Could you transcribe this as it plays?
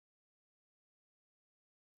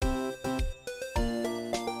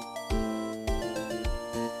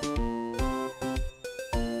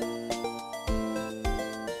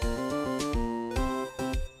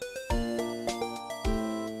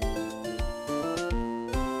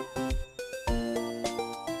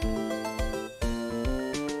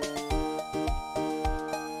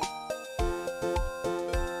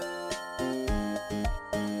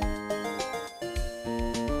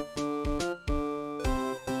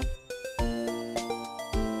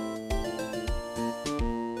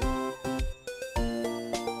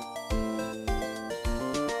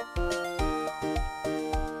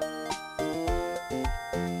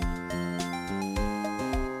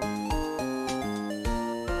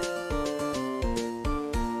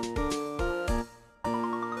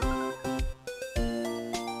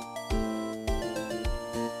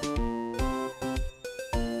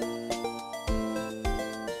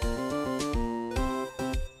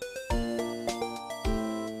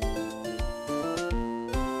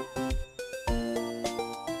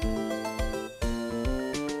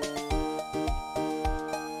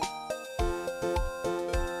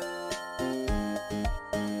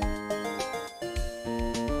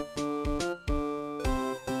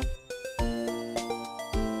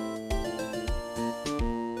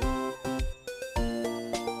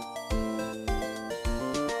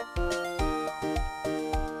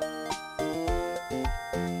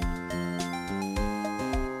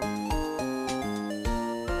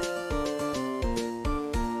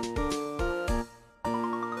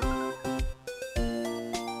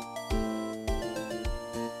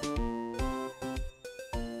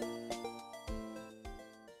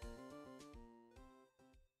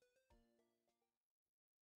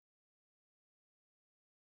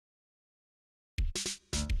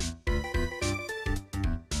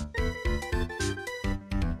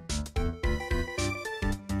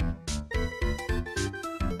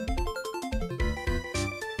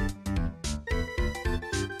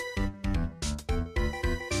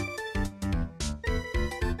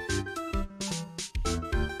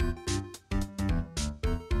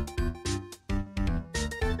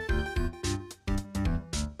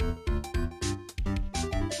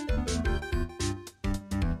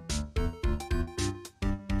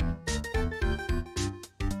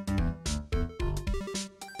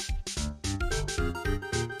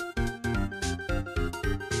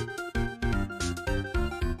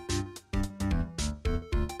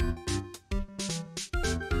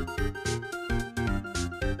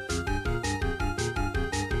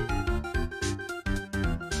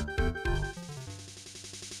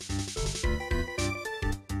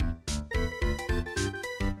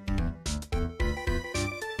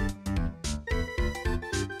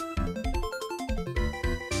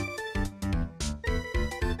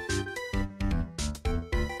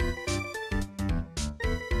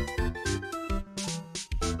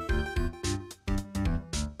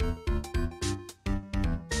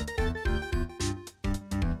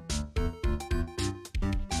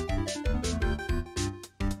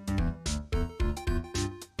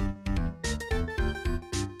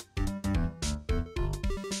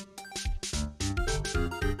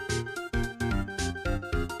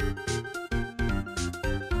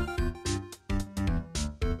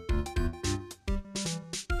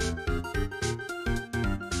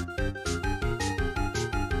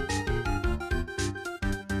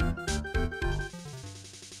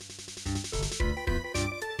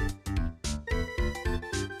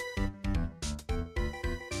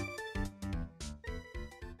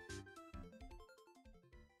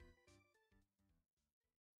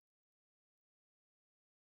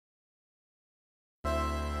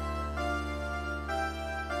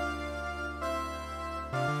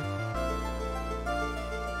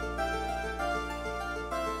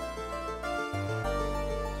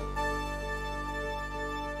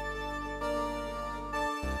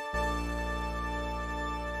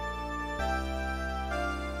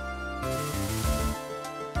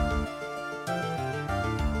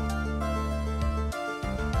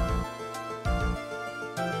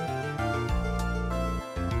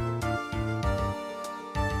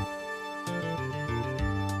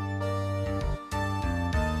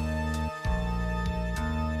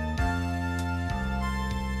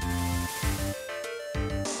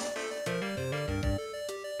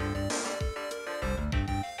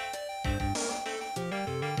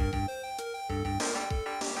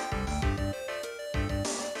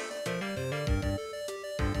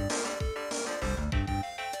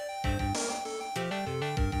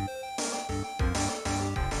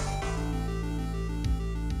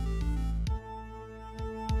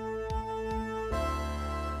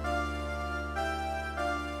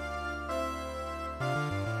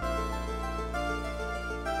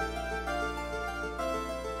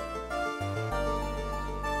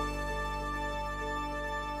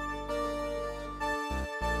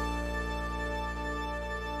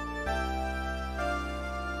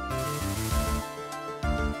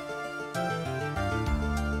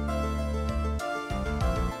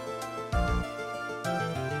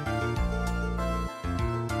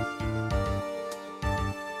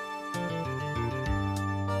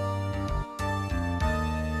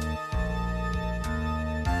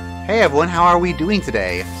Hey everyone, how are we doing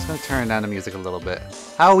today? I'm just gonna turn down the music a little bit.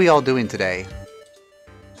 How are we all doing today?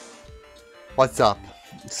 What's up?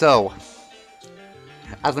 So,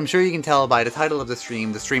 as I'm sure you can tell by the title of the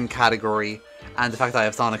stream category, and the fact that I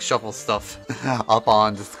have Sonic Shuffle stuff up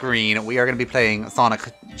on the screen, we are going to be playing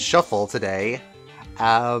Sonic Shuffle today.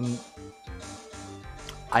 I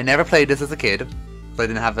never played this as a kid, so I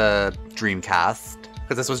didn't have a Dreamcast,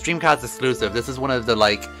 because this was Dreamcast exclusive. This is one of the,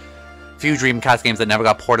 like, few Dreamcast games that never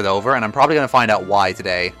got ported over, and I'm probably going to find out why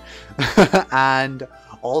today. And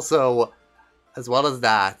also, as well as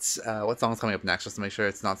that, what song's coming up next, just to make sure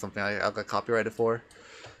it's not something I'll get copyrighted for?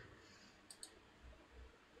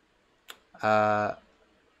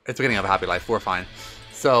 It's Beginning of a Happy Life, we're fine.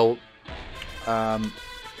 So, I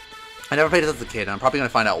never played this as a kid, and I'm probably going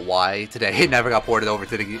to find out why today. It never got ported over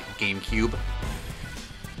to the GameCube.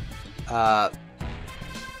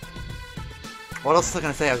 What else was I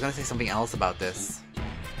going to say? I was going to say something else about this.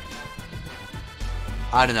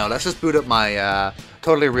 I don't know, let's just boot up my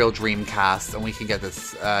Totally Real Dreamcast, and we can get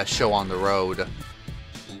this show on the road.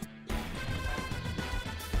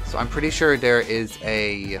 So I'm pretty sure there's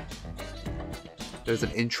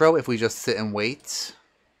an intro if we just sit and wait.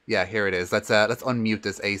 Yeah, here it is. Let's unmute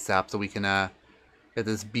this ASAP so we can get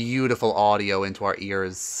this beautiful audio into our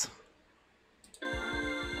ears.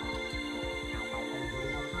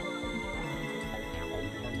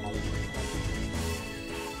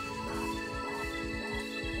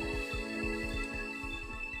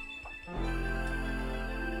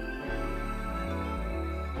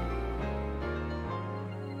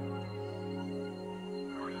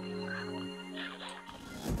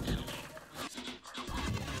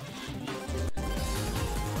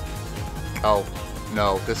 Oh,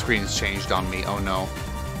 no, the screen's changed on me. Oh no.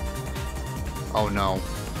 Oh no.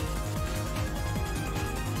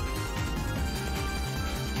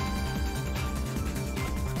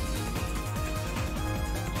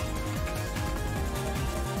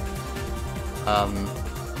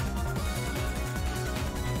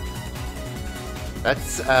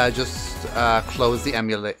 Let's just close the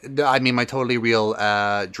emulator. I mean, my Totally Real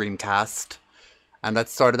Dreamcast. And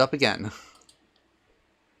let's start it up again.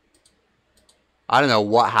 I don't know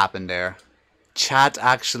what happened there. Chat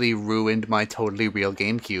actually ruined my Totally Real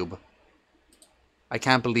GameCube. I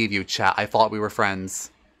can't believe you, chat. I thought we were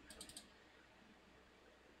friends.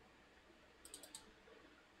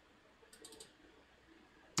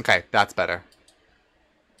 Okay, that's better.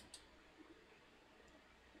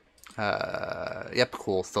 Yep,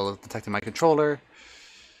 cool. Still detecting my controller.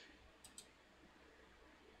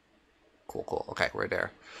 Cool, cool. Okay, we're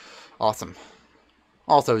there. Awesome.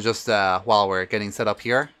 Also, just while we're getting set up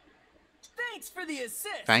here, thanks for the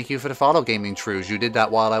assist. Thank you for the follow, Gaming Trues. You did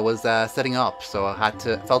that while I was setting up, so I had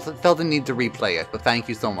to felt the need to replay it. But thank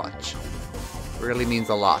you so much. It really means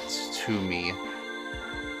a lot to me.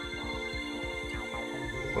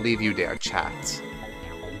 We'll leave you there, chat.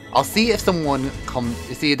 I'll see if someone comes.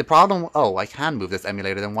 You see the problem. Oh, I can move this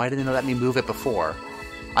emulator. Then why didn't it let me move it before?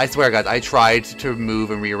 I swear, guys, I tried to move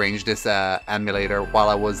and rearrange this emulator while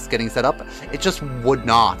I was getting set up. It just would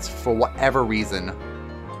not, for whatever reason.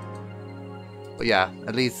 But yeah,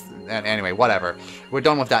 at least... Anyway, whatever. We're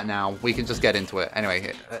done with that now. We can just get into it.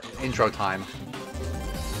 Anyway, intro time.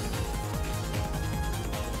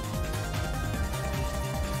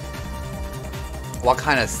 What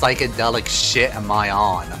kind of psychedelic shit am I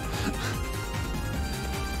on?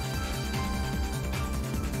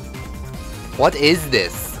 What is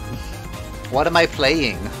this? What am I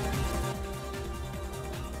playing?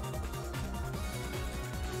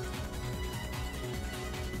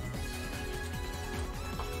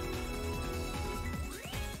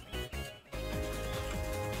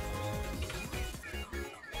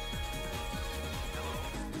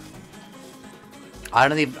 I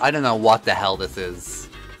don't know what the hell this is.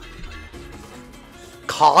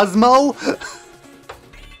 Cosmo?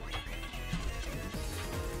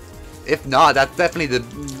 If not, that's definitely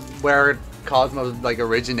where Cosmo like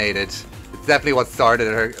originated. It's definitely what started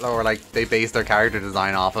her, or like they based their character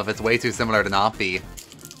design off of. It's way too similar to not be.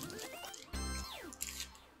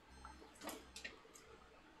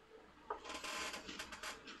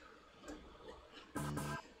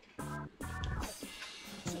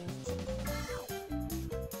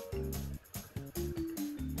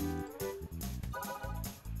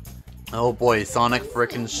 Oh boy, Sonic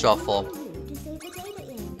frickin' Shuffle.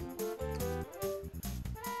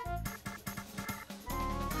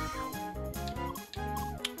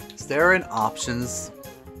 Is there an options?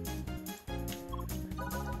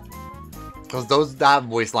 Because that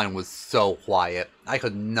voice line was so quiet. I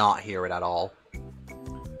could not hear it at all.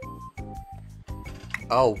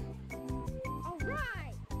 Oh.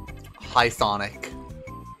 Hi, Sonic.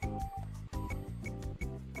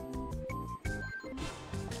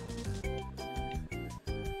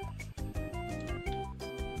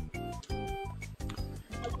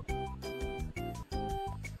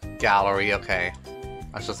 Gallery, okay.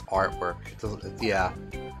 That's just artwork. Yeah.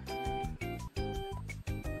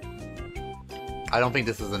 I don't think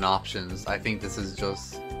this is an options. I think this is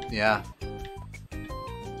just... yeah.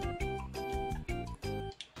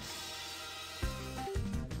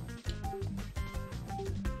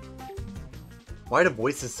 Why are the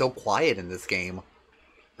voices so quiet in this game?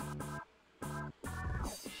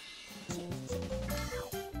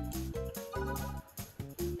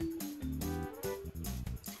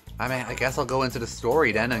 I mean, I guess I'll go into the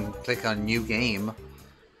story then and click on new game.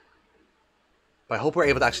 But I hope we're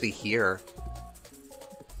able to actually hear.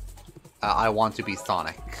 I want to be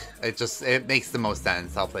Sonic. It makes the most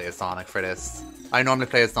sense. I'll play as Sonic for this. I normally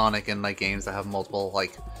play as Sonic in like games that have multiple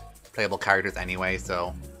like playable characters anyway,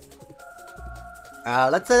 so.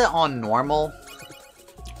 Let's set it on normal.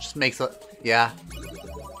 Just makes it, yeah.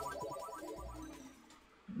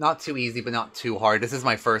 Not too easy, but not too hard. This is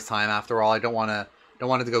my first time after all. I don't want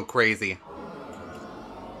it to go crazy.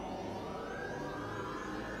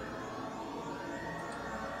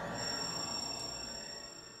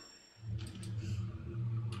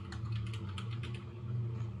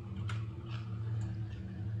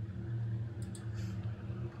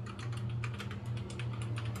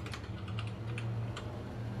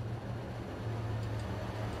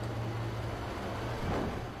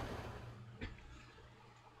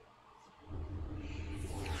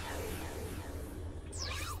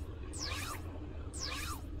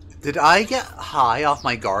 Did I get high off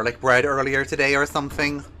my garlic bread earlier today or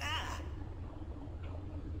something?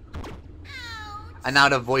 And now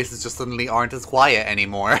the voices just suddenly aren't as quiet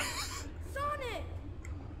anymore. Sonic!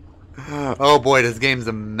 Oh boy, this game's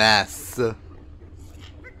a mess. Forget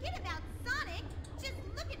about Sonic. Just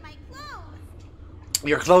look at my clothes.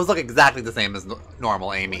 Your clothes look exactly the same as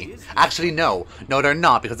normal, Amy. Actually, no. No, they're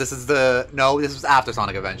not, because this is the... No, this was after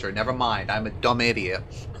Sonic Adventure. Never mind, I'm a dumb idiot.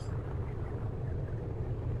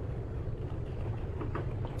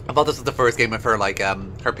 I thought this was the first game with her, like,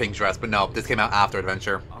 her pink dress, but no, this came out after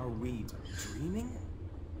Adventure. Are we dreaming?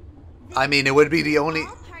 I mean, it would be the only...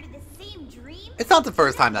 All part of the same dream? It's not the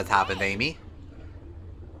first time that's happened, Amy.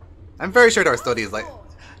 I'm very sure there are studies like...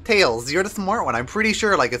 Tails, you're the smart one. I'm pretty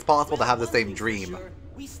sure, like, it's possible to have the same dream.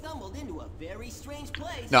 We stumbled into a very strange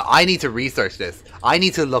place. No, I need to research this. I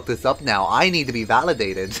need to look this up now. I need to be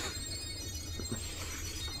validated.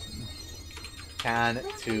 Can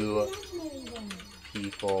two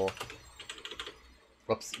people...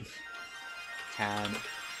 Whoops. Can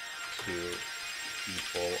two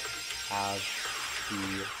people have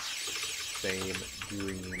the same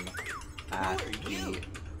dream at the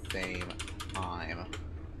same time?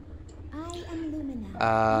 I am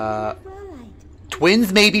Lumina.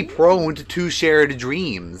 Twins may be prone to shared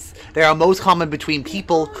dreams. They are most common between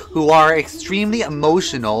people who are extremely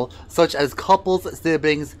emotional, such as couples,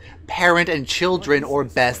 siblings, parent and children, or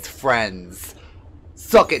best friends.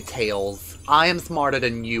 Suck it, Tails. I am smarter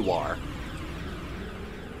than you are.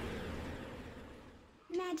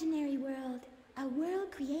 Imaginary world. A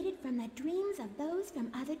world created from the dreams of those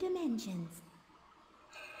from other dimensions.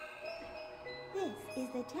 This is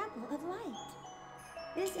the Temple of Light.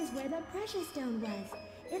 This is where the Precious Stone was.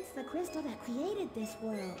 It's the crystal that created this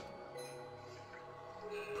world.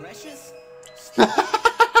 Precious? Yes.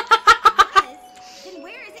 Then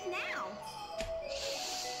where is it now?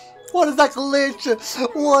 What is that glitch?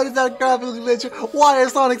 What is that graphical glitch? Why are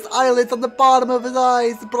Sonic's eyelids on the bottom of his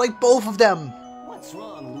eyes? But like both of them. What's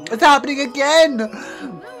wrong, Luna? It's happening again.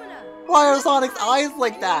 Lumina! Why are Sonic's eyes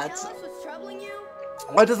like that? Tell us what's troubling you?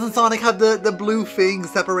 Why doesn't Sonic have the blue thing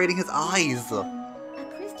separating his eyes? A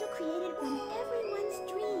crystal created from everyone's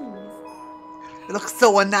dreams. It looks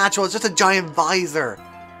so unnatural. It's just a giant visor. The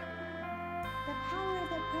power of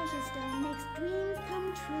the Precious Stone makes dreams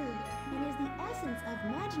come true and is the essence of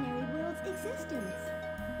Imaginary World's existence.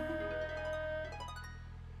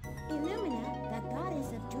 Illumina, the goddess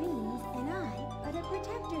of dreams, and I are the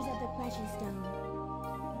protectors of the Precious Stone.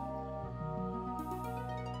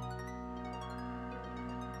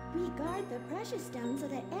 We guard the Precious Stone so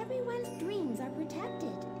that everyone's dreams are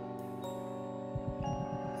protected.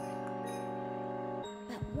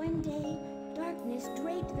 But one day, darkness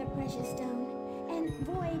draped the Precious Stone, and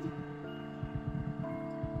Void...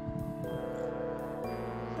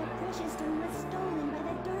 The Precious Stone was stolen by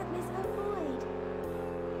the darkness of Void.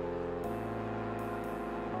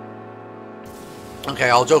 Okay,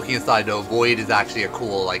 all joking aside though, Void is actually a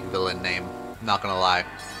cool, like, villain name. Not gonna lie.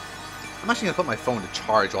 I'm actually gonna put my phone to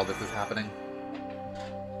charge while this is happening.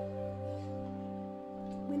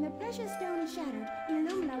 When the precious stone shattered,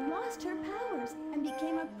 Illumina lost her powers and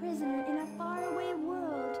became a prisoner in a faraway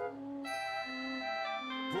world.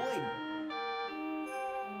 Void.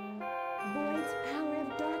 Void's power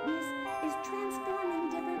of darkness is transforming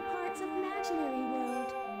different parts of Imaginary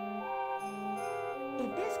World.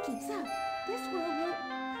 If this keeps up,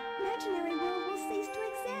 Imaginary World will cease to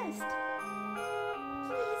exist.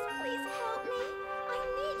 Please help me. I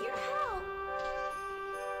need your help.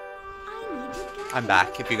 I need to get I'm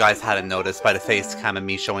back, if you guys hadn't noticed by the face cam and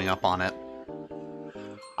me showing up on it.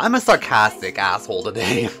 I'm a sarcastic asshole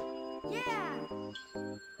today. Yeah.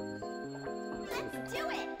 Let's do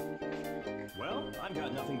it. Well, I've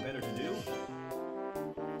got nothing better to do.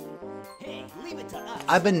 Hey, leave it to us.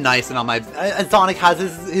 I've been nice and on my... Sonic has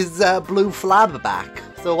his blue flab back,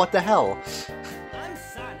 so what the hell? I'm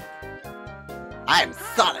Sonic. I'm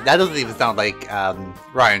Sonic! That doesn't even sound like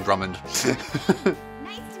Ryan Drummond. Nice to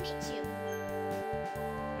meet you.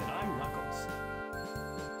 And I'm Knuckles.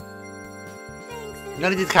 Thanks.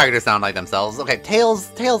 None of these characters sound like themselves. Okay,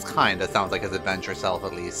 Tails kinda sounds like his adventure self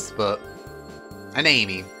at least, but... And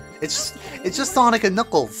Amy. It's just Sonic and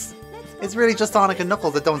Knuckles. It's really just Sonic and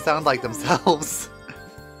Knuckles that don't sound like themselves.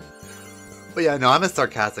 But yeah, no, I'm a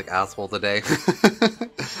sarcastic asshole today.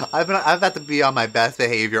 I've had to be on my best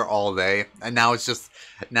behavior all day, and now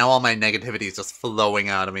all my negativity is just flowing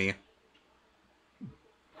out of me.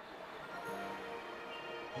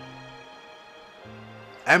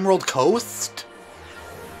 Emerald Coast?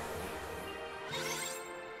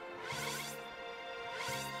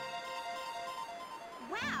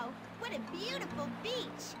 Wow, what a beautiful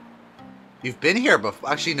beach. You've been here before.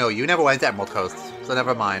 Actually, no, you never went to Emerald Coast, so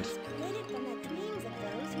never mind. Created from the dreams of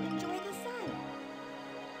those who enjoy the sun.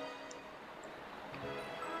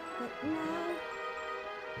 But now,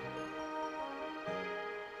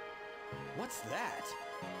 What's that?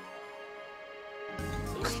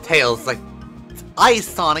 Tails, like, ice,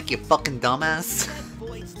 Sonic, you fucking dumbass. That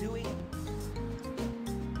Void's doing?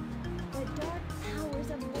 the dark powers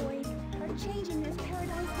of Void are changing this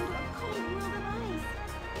paradise into a cold world of ice.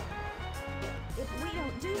 If we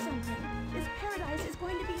don't do something, this paradise is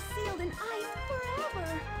going to be sealed in ice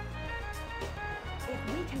forever. If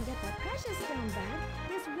we can get the precious stone back,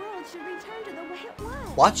 this world should return to the way it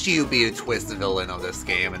was. Watch you be the twist villain of this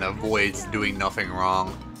game and avoid doing nothing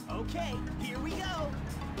wrong. Okay, here we go.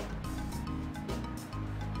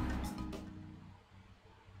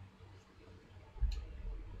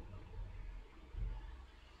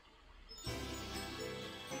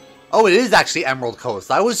 Oh, it is actually Emerald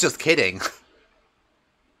Coast. I was just kidding.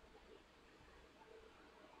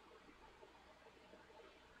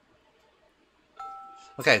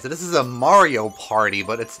 Okay, so this is a Mario Party,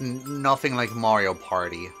 but it's nothing like Mario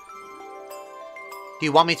Party. Do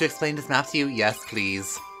you want me to explain this map to you? Yes,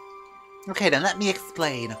 please. Okay, then let me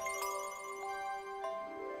explain.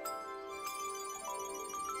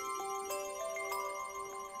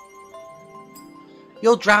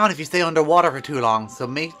 You'll drown if you stay underwater for too long, so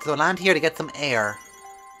land here to get some air.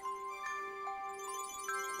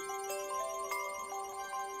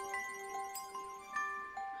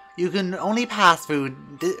 You can only pass through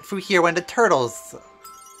here when the turtles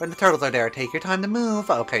are there. Take your time to move.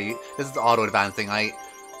 Okay, this is auto-advancing.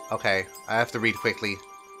 Okay, I have to read quickly.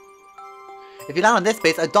 If you land on this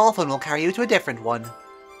base, a dolphin will carry you to a different one.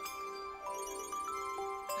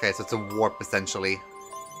 Okay, so it's a warp, essentially.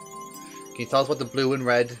 Can you tell us what the blue and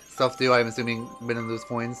red stuff do? I'm assuming win and lose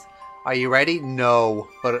coins. Are you ready? No,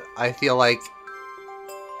 but I feel like...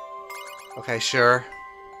 Okay, sure.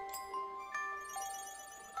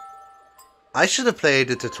 I should have played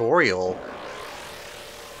the tutorial.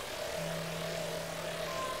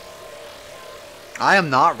 I am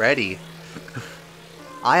not ready.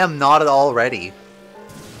 I am not at all ready.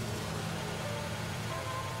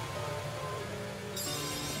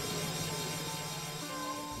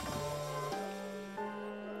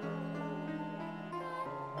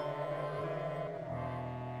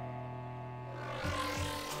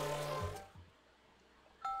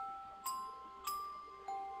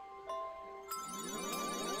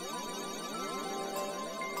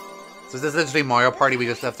 So this is essentially Mario Party, we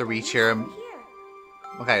just have to reach here.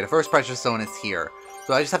 Okay, the first precious stone is here.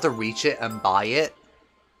 Do I just have to reach it and buy it?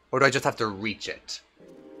 Or do I just have to reach it?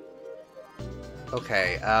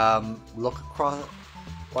 Okay, look across...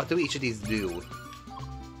 What do each of these do?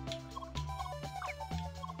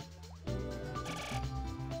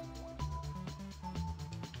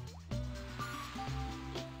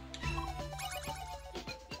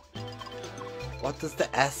 What does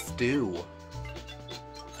the S do?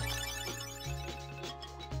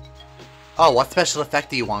 Oh, what special effect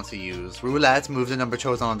do you want to use? Roulette, move the number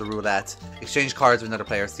chosen on the roulette. Exchange cards with another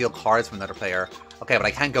player, steal cards from another player. Okay, but I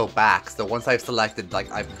can't go back, so once I've selected,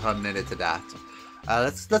 like, I've committed to that.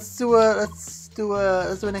 Let's do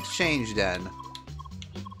an exchange then.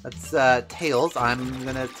 Let's, Tails, I'm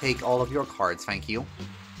gonna take all of your cards, thank you.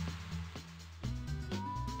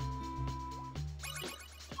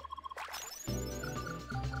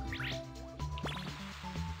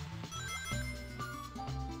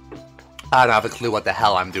 I don't have a clue what the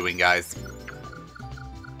hell I'm doing, guys.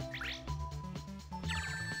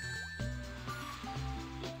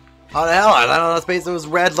 How the hell? I don't know, space that was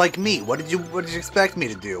red like me. What did you expect me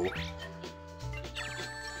to do?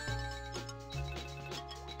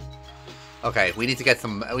 Okay, we need to get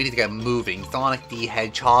moving. Sonic the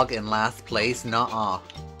Hedgehog in last place. Nuh-uh.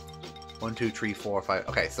 1, 2, 3, 4, 5.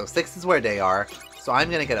 Okay, so 6 is where they are. So I'm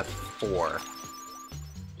gonna get a 4.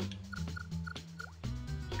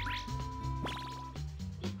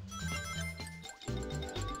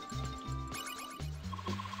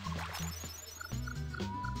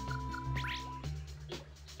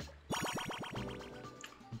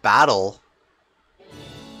 Battle?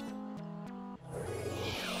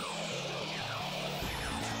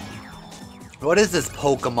 What is this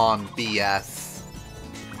Pokemon BS?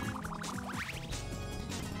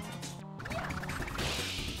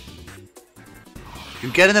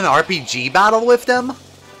 You get in an RPG battle with them?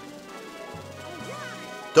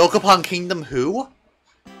 Dokapon Kingdom who?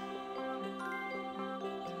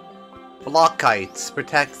 Block Kite.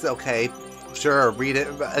 Protects, okay. Sure, read it,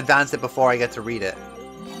 advance it before I get to read it.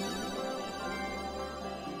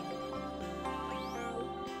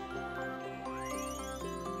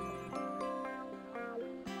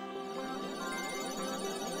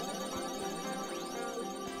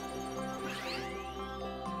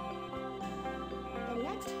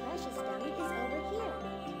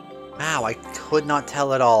 Wow, I could not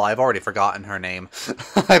tell at all. I've already forgotten her name.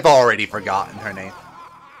 I've already forgotten her name.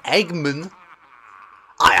 Eggman?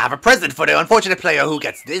 I have a present for the unfortunate player who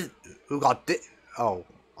gets this. Who got this. Oh.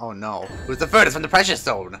 Oh no. Who's the furthest from the Precious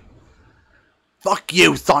Stone? Fuck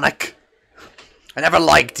you, Sonic! I never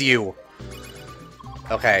liked you!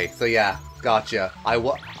 Okay, so yeah, gotcha. I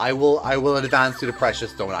will advance to the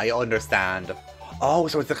Precious Stone. I understand. Oh,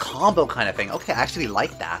 so it's a combo kind of thing. Okay, I actually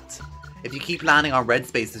like that. If you keep landing on red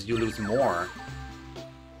spaces, you lose more.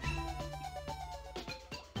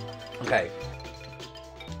 Okay.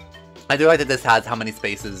 I do like that this has how many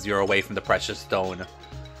spaces you're away from the Precious Stone.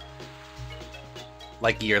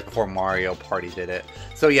 Like years before Mario Party did it.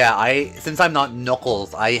 So yeah, since I'm not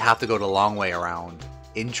Knuckles, I have to go the long way around.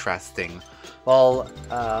 Interesting. Well,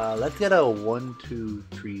 let's get a 1, 2,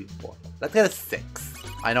 3, 4. Let's get a 6.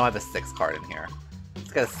 I know I have a 6 card in here.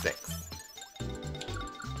 Let's get a 6.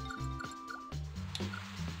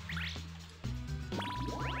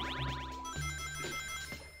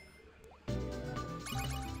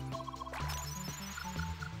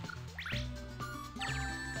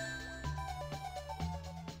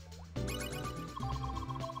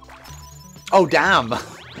 Oh, damn!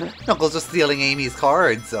 Knuckles just stealing Amy's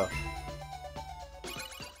cards.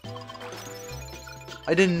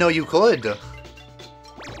 I didn't know you could.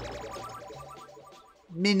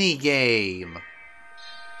 Minigame.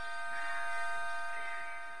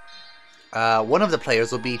 One of the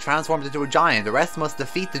players will be transformed into a giant. The rest must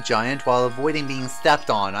defeat the giant while avoiding being stepped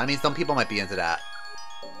on. I mean, some people might be into that.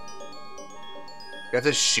 You have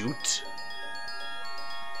to shoot.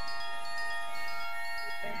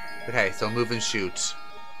 Okay, so move and shoot.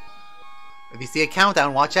 If you see a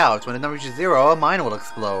countdown, watch out. When the number reaches 0, a mine will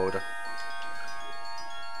explode.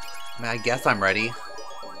 I mean, I guess I'm ready.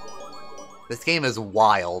 This game is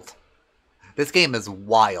wild. This game is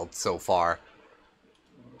wild so far.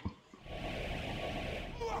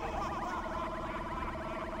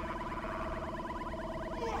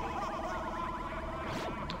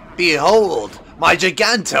 Behold, my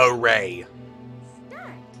Giganto Ray!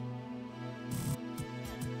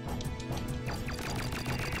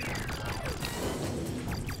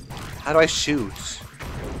 How do I shoot?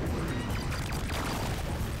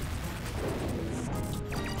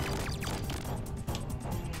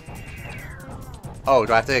 Oh,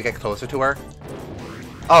 do I have to get closer to her?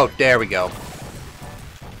 Oh, there we go.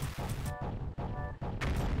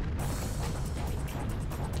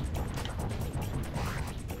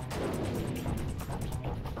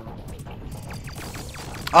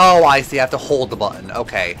 Oh, I see. I have to hold the button.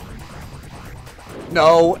 Okay.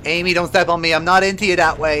 No, Amy, don't step on me. I'm not into you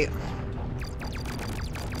that way.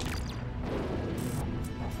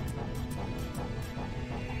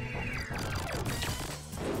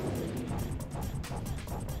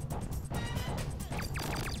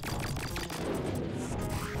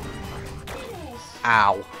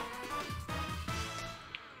 Ow.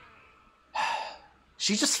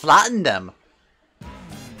 She just flattened them.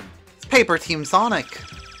 It's Paper Team Sonic.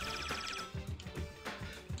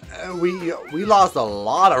 We lost a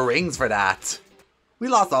lot of rings for that. We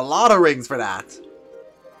lost a lot of rings for that.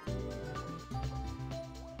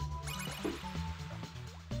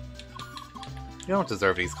 You don't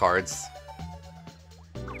deserve these cards.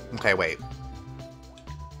 Okay, wait.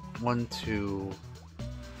 1, 2...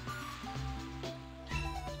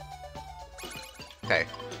 Okay.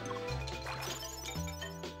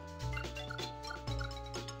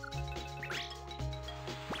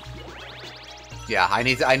 Yeah, I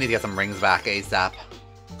need to get some rings back ASAP.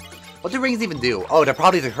 What do rings even do? Oh, they're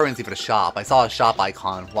probably the currency for the shop. I saw a shop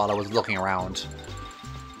icon while I was looking around.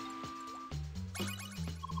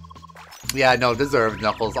 Yeah, no, deserved,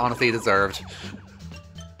 Knuckles. Honestly, deserved.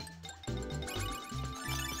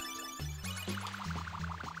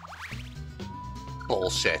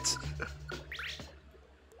 Bullshit.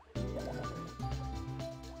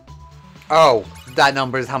 Oh, that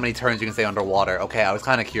number is how many turns you can stay underwater. Okay, I was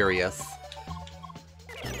kind of curious.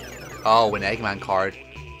 Oh, an Eggman card.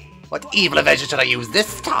 What evil adventure should I use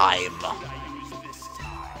this time?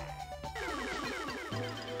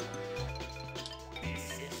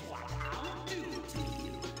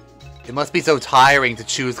 It must be so tiring to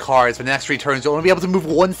choose cards. For the next 3 turns, you'll only be able to move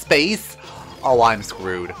 1 space? Oh, I'm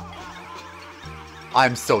screwed.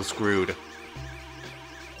 I'm so screwed.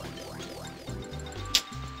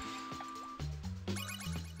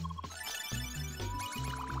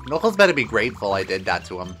 Knuckles better be grateful I did that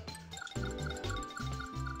to him.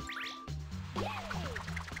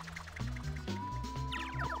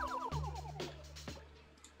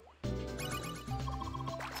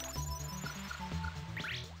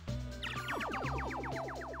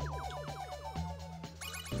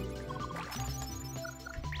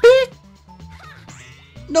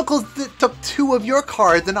 Knuckles took 2 of your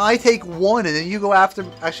cards and I take 1 and then you go after...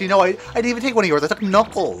 Actually, no, I didn't even take 1 of yours. I took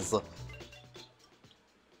Knuckles.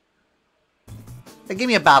 Give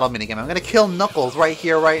me a battle minigame. I'm gonna kill Knuckles right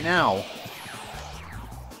here, right now.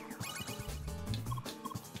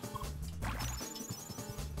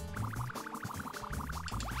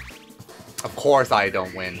 Of course I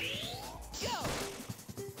don't win.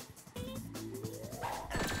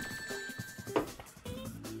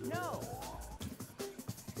 No.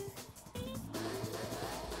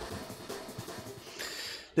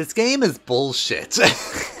 This game is bullshit.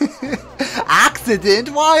 Accident?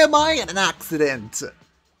 Why am I in an accident?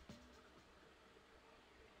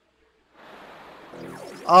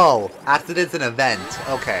 Oh, accident's an event.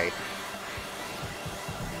 Okay.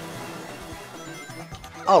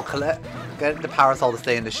 Oh, get the parasol to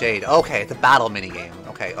stay in the shade. Okay, it's a battle minigame.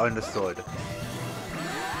 Okay, understood.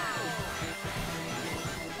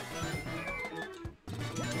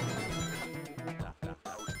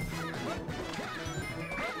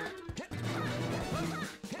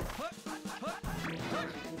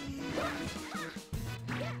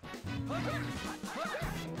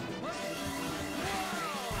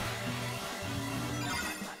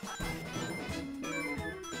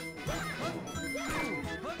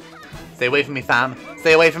 Stay away from me, fam.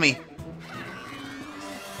 Stay away from me.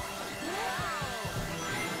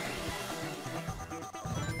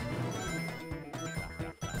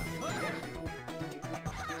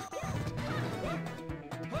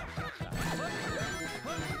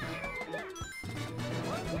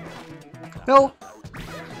 No.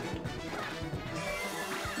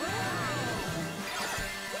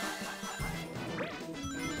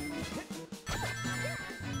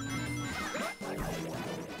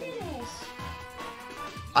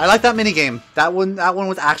 I like that minigame. That one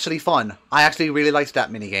was actually fun. I actually really liked that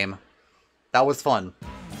minigame. That was fun.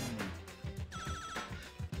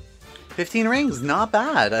 15 rings, not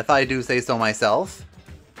bad, if I do say so myself.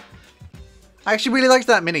 I actually really liked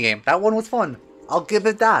that minigame. That one was fun. I'll give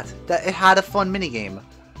it that. That it had a fun minigame.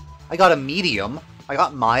 I got a medium. I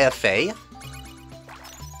got Maya Fey.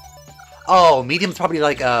 Oh, medium's probably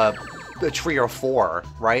like a 3 or 4,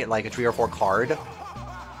 right? Like a 3 or 4 card.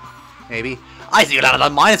 Maybe. I see you landed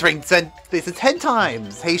on minus ring this is 10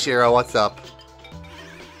 times! Hey Shiro, what's up?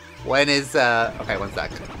 When is, okay, 1 sec.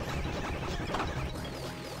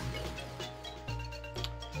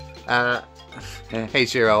 Hey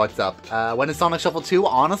Shiro, what's up? When is Sonic Shuffle 2?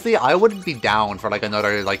 Honestly, I wouldn't be down for like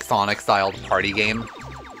another like Sonic-styled party game.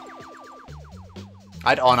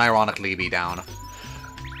 I'd unironically be down.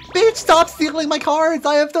 Bitch, stop stealing my cards!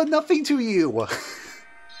 I have done nothing to you!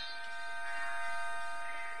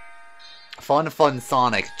 Fun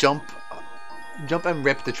Sonic. Jump and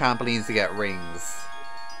rip the trampolines to get rings.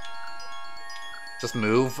 Just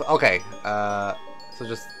move? Okay. So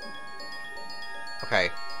just... Okay.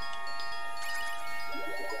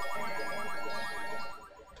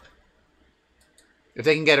 If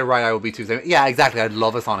they can get it right, I will be too... Yeah, exactly. I'd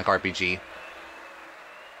love a Sonic RPG.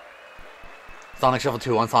 Sonic Shuffle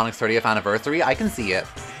 2 on Sonic's 30th anniversary? I can see it.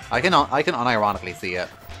 I can unironically see it.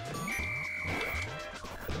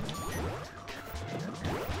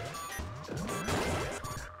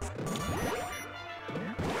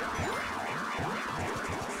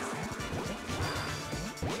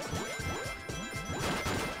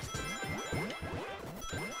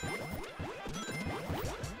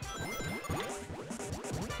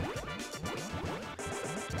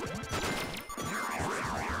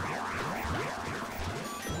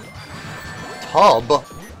 Tub?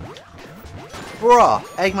 Bruh,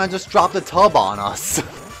 Eggman just dropped a tub on us.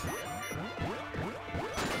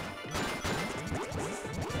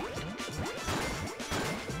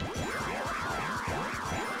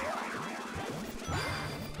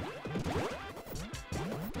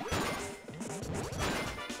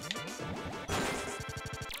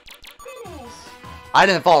 I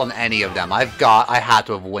didn't fall in any of them. I had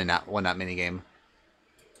to have won that minigame.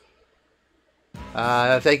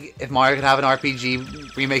 If Mario could have an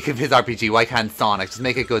RPG, remake of his RPG, why can't Sonic? Just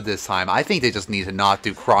make it good this time. I think they just need to not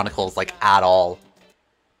do Chronicles, like, at all.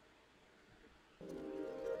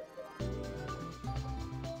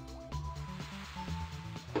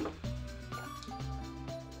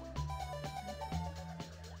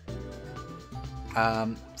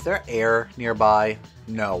 Is there air nearby?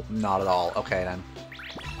 No, not at all. Okay, then.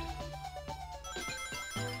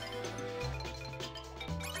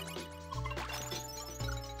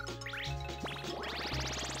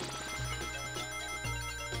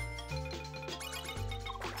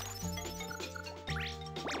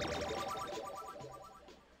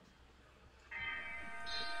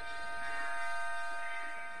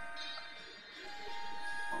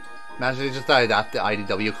 Imagine they just adapt the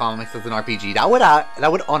IDW comics as an RPG. That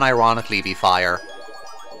would unironically be fire.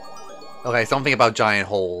 Okay, something about giant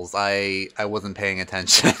holes. I wasn't paying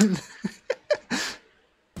attention.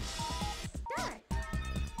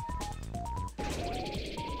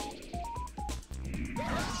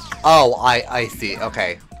 Oh, I see.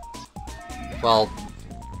 Okay. Well,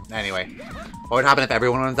 anyway. What would happen if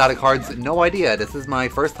everyone runs out of cards? No idea. This is my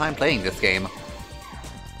first time playing this game.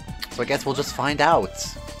 So I guess we'll just find out.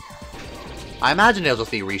 I imagine it'll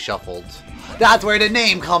just be reshuffled. That's where the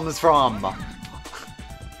name comes from! No,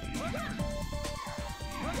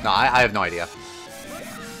 I have no idea.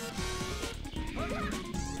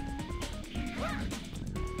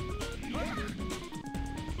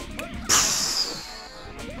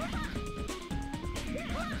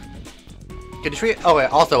 Can you treat... Oh, wait,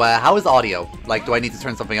 also, how is audio? Like, do I need to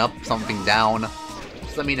turn something up, something down?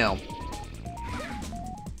 Just let me know.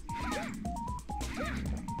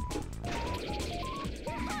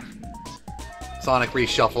 Sonic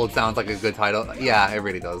Reshuffled sounds like a good title. Yeah, it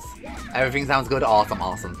really does. Everything sounds good. Awesome,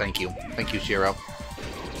 awesome. Thank you. Thank you, Shiro.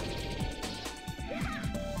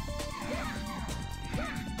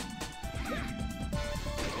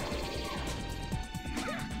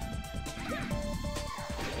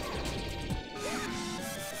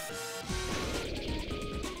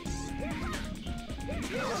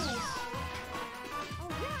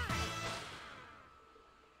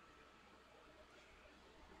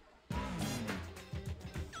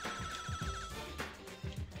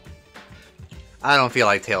 I don't feel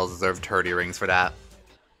like Tails deserved turdy rings for that.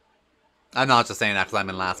 I'm not just saying that because I'm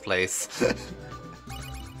in last place.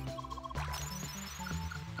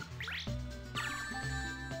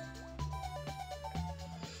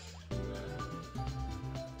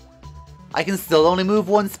 I can still only move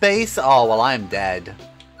one space? Oh, well, I'm dead.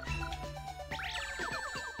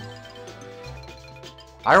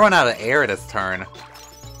 I run out of air this turn.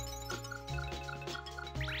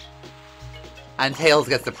 And Tails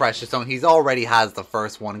gets the Precious Stone. He already has the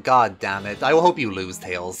first one. God damn it. I hope you lose,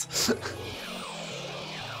 Tails.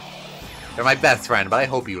 You're my best friend, but I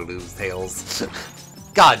hope you lose, Tails.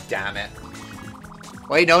 God damn it.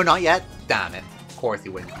 Wait, no, not yet. Damn it. Of course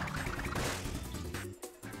you win.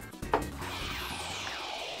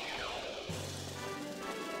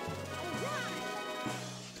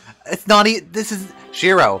 It's not this is...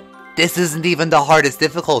 Shiro. This isn't even the hardest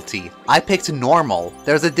difficulty. I picked normal.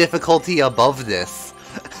 There's a difficulty above this.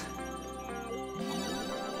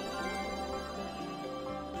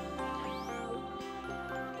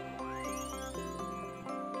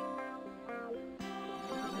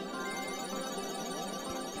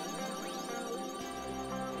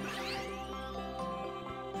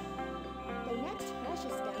 The next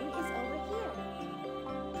precious stone is over here.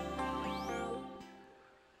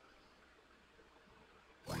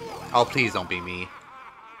 Oh, please don't be me.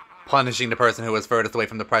 Punishing the person who was furthest away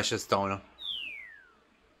from the precious stone.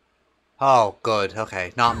 Oh, good.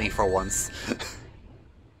 Okay, not me for once.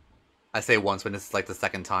 I say once when this is like the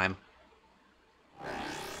second time.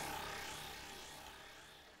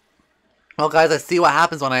 Well, guys, I see what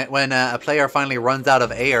happens when a player finally runs out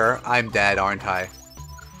of air. I'm dead, aren't I?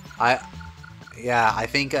 Yeah, I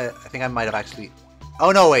think I might have actually.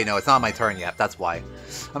 Oh no, wait, no, it's not my turn yet. That's why.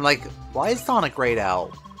 I'm like, why is Sonic grayed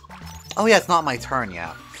out? Oh yeah, it's not my turn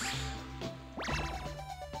yet.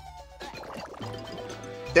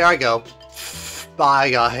 There I go. Bye,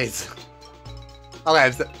 guys.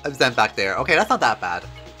 Okay, I'm sent back there. Okay, that's not that bad.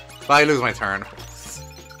 But I lose my turn.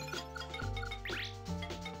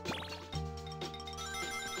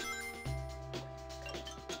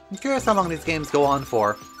 I'm curious how long these games go on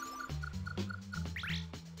for.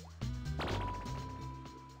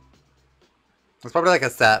 It's probably like a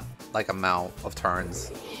set, like, amount of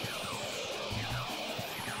turns.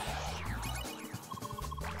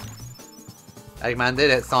 Eggman did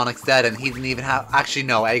it, Sonic's dead, and he didn't even have... Actually,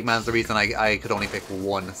 no, Eggman's the reason I could only pick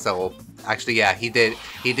one, so... Actually, yeah, he did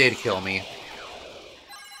kill me.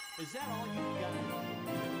 Is that all you got?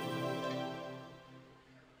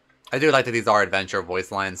 I do like that these are adventure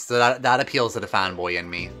voice lines, so that appeals to the fanboy in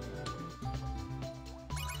me.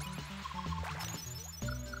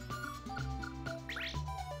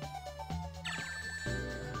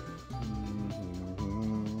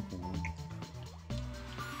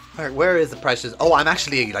 Alright, where is the precious... Oh, I'm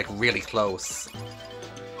actually, like, really close.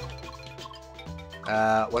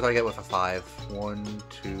 What do I get with a 5? 1,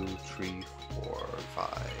 2, 3, 4,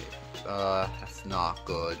 5. That's not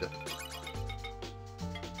good.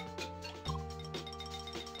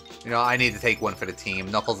 You know, I need to take one for the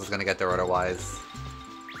team. Knuckles is gonna get there otherwise.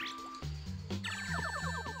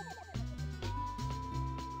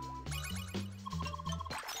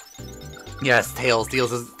 Yes, Tails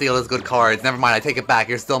steals good cards. Never mind, I take it back.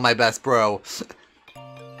 You're still my best bro.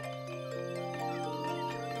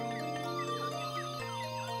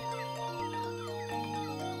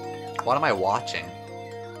 What am I watching?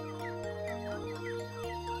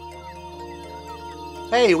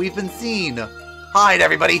 Hey, we've been seen! Hide,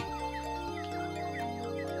 everybody!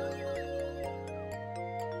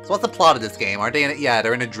 So what's the plot of this game? Are they in it? Yeah,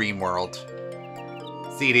 they're in a dream world.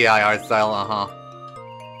 CDI art style, uh-huh.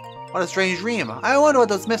 What a strange dream. I wonder what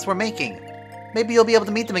those Smiths were making. Maybe you'll be able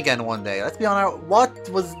to meet them again one day. Let's be on our... What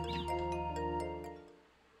was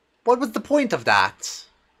the point of that?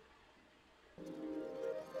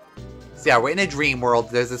 So yeah, we're in a dream world.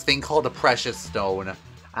 There's this thing called a Precious Stone.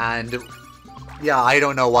 And... yeah, I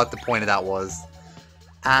don't know what the point of that was.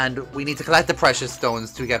 And we need to collect the Precious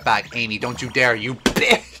Stones to get back. Amy, don't you dare, you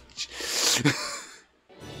bitch!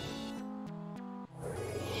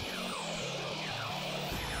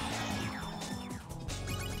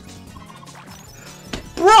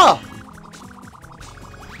 Bruh!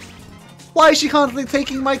 Why is she constantly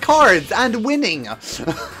taking my cards and winning?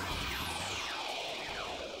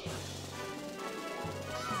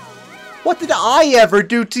 What did I ever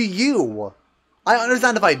do to you? I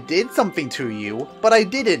understand if I did something to you, but I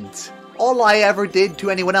didn't. All I ever did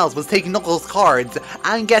to anyone else was take Knuckles' cards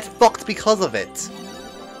and get fucked because of it.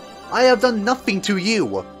 I have done nothing to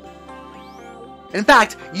you. In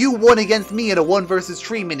fact, you won against me in a 1 vs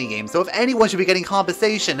 3 minigame, so if anyone should be getting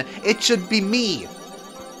compensation, it should be me.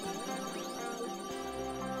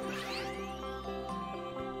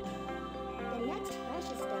 The next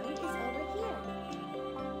precious stone is over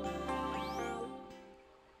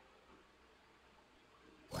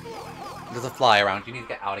here. There's a fly around. You need to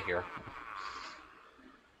get out of here.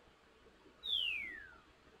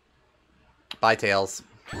 Bye, Tails.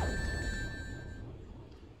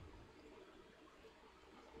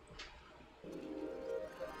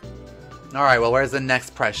 Alright, well, where's the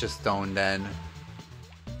next precious stone, then?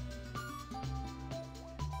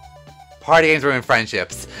 Party games ruin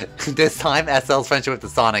friendships. This time, SL's friendship with the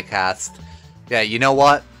Sonic cast. Yeah, you know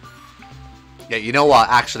what? Yeah, you know what?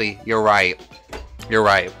 Actually, you're right. You're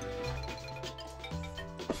right.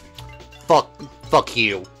 Fuck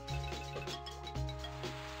you.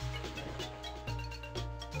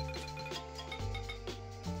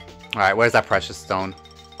 Alright, where's that precious stone?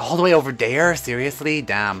 All the way over there? Seriously?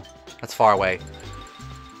 Damn. That's far away.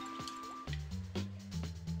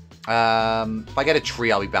 If I get a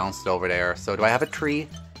tree, I'll be bounced over there. So, do I have a tree?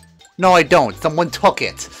 No, I don't. Someone took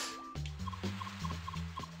it.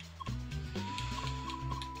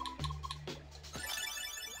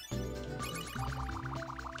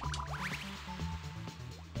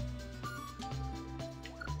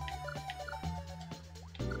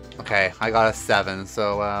 Okay, I got a 7,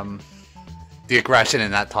 so, the aggression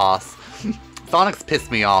in that toss. Sonic's pissed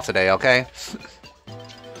me off today, okay?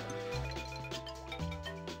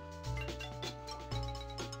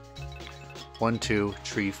 One, two,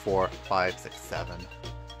 three, 4, 5, 6, 7.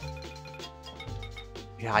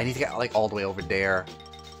 Yeah, I need to get like all the way over there.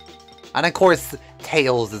 And of course,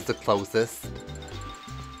 Tails is the closest.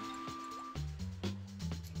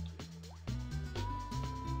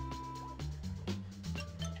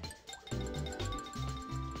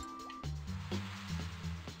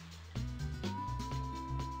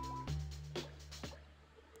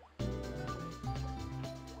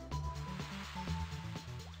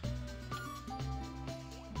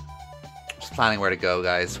 Just planning where to go,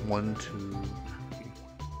 guys. 1, 2, 3.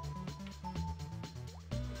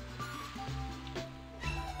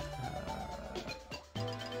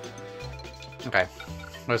 Okay,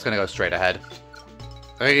 we're just gonna go straight ahead.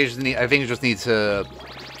 I think we just need to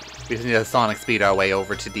Sonic speed our way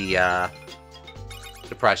over to the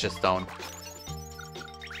Precious Stone.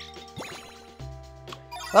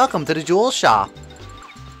 Welcome to the Jewel Shop.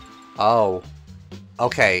 Oh,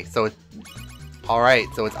 okay. So it's all right.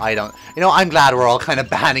 So it's I don't. You know, I'm glad we're all kind of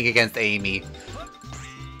banding against Amy.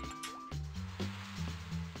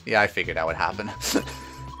 Yeah, I figured that would happen.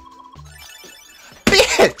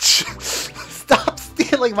 Bitch! Stop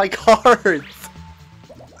stealing my cards!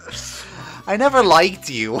 I never liked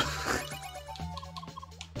you.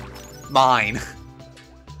 Mine.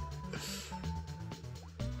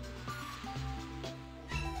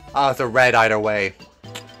 Oh, it's a red either way.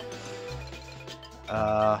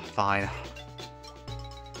 Fine.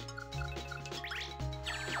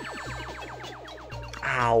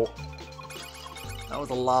 Ow. That was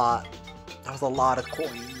a lot. That was a lot of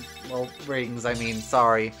coins. Well, rings, I mean,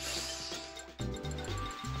 sorry.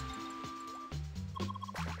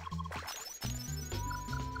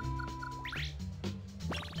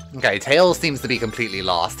 Okay, Tails seems to be completely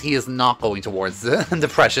lost. He is not going towards the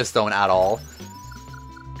Precious Stone at all.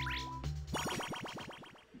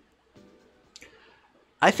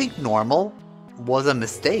 I think normal was a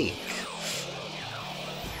mistake.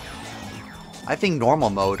 I think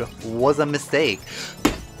normal mode was a mistake.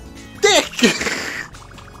 Dick!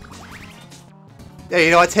 Yeah,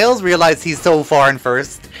 you know what? Tails realized he's so far in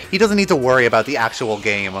first. He doesn't need to worry about the actual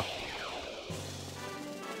game.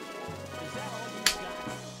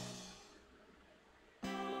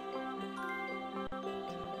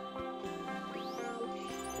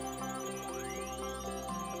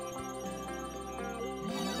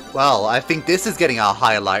 Well, I think this is getting a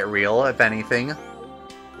highlight reel, if anything.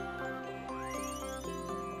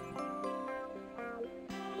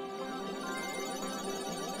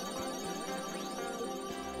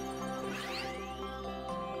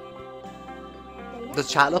 Does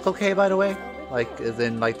chat look okay, by the way? Like, is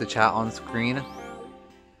in, like, the chat on screen?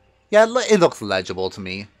 Yeah, it looks legible to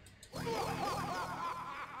me.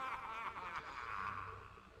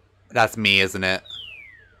 That's me, isn't it?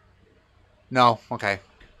 No? Okay.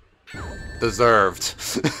 Deserved.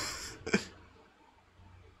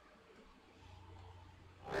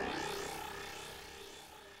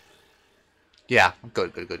 Yeah,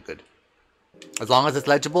 good, good, good, good. As long as it's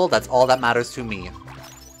legible, that's all that matters to me.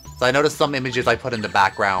 So I noticed some images I put in the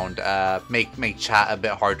background make chat a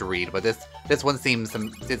bit hard to read, but this one seems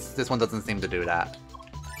this one doesn't seem to do that.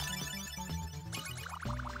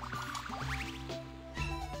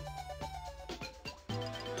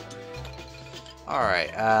 All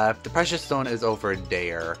right, the Precious Stone is over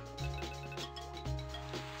there.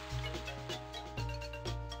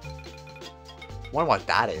 Wonder what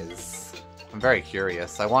that is. I'm very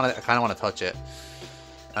curious. I kind of want to touch it.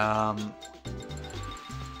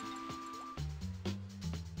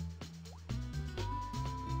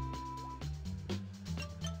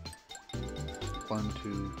 1,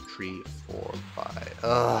 2, 3, 4, 5.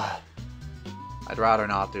 Ugh. I'd rather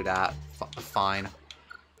not do that. Fine.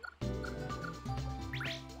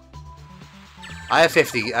 I have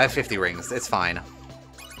 50 rings. It's fine.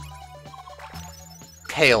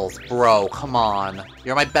 Tails, bro, come on.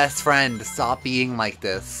 You're my best friend. Stop being like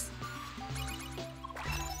this.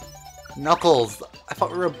 Knuckles, I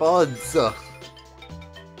thought we were buds.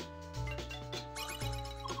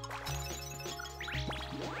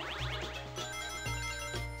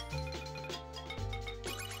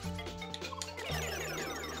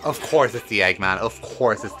 Of course it's the Eggman. Of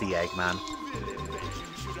course it's the Eggman.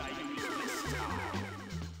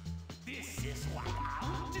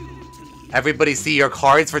 Everybody see your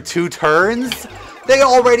cards for 2 turns? They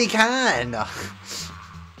already can!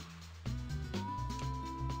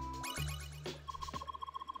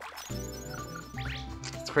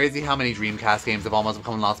 It's crazy how many Dreamcast games have almost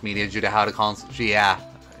become lost media due to how the console... Yeah.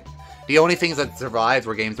 The only things that survived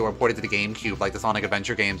were games that were ported to the GameCube, like the Sonic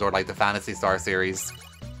Adventure games or like the Phantasy Star series.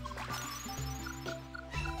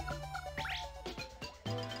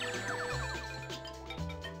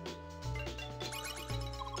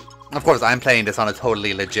 Of course, I'm playing this on a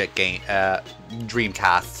totally legit game,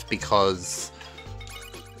 Dreamcast, because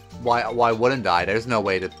why wouldn't I? There's no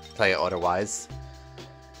way to play it otherwise.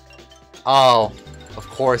 Oh, of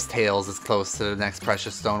course Tails is close to the next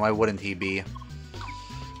Precious Stone. Why wouldn't he be?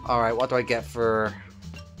 Alright, what do I get for...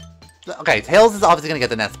 Okay, Tails is obviously gonna get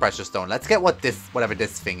the next Precious Stone. Let's get whatever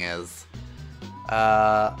this thing is.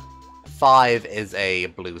 5 is a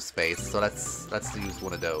blue space, so let's use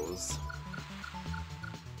one of those.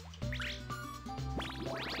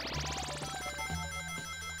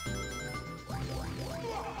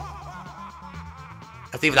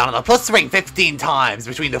 Let's leave it on the plus ring 15 times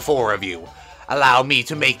between the 4 of you. Allow me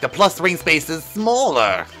to make the plus ring spaces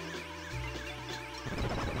smaller.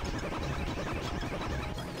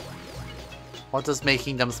 What does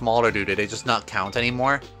making them smaller do? Do they just not count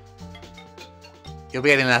anymore? You'll be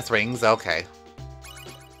getting less rings? Okay.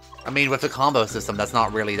 I mean, with the combo system, that's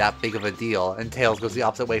not really that big of a deal. And Tails goes the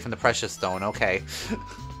opposite way from the Precious Stone. Okay.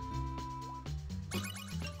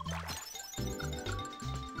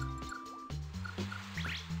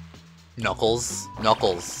 Knuckles.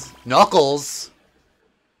 Knuckles. Knuckles!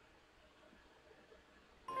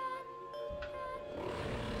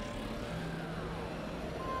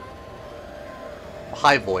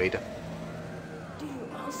 Hi, Void. Do you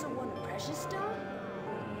also want a Precious Stone?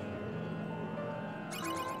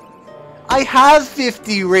 I have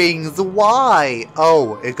 50 rings! Why?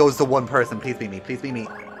 Oh, it goes to one person. Please be me. Please be me.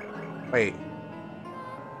 Wait.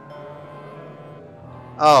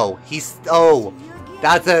 Oh, he's... Oh,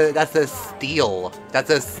 that's a steal. That's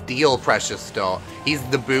a steal Precious Stone. He's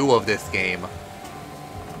the Boo of this game.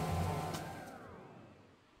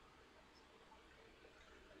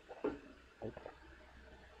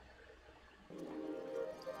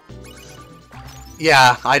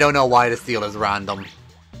 Yeah, I don't know why the steal is random.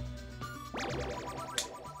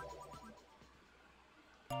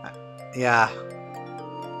 Yeah.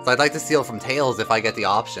 So I'd like to steal from Tails if I get the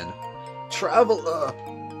option. Traveler!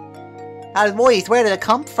 That voice, where did it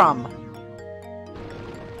come from?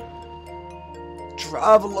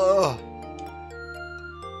 Traveler!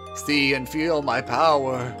 See and feel my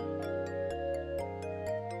power.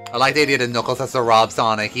 I like the idea that Knuckles has to rob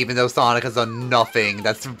Sonic, even though Sonic has done nothing.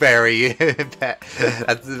 That's very...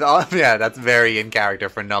 that's very in character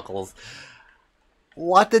for Knuckles.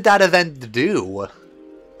 What did that event do?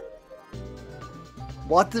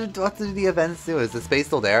 What did the events do? Is the space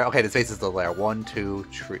still there? Okay, the space is still there. 1, 2,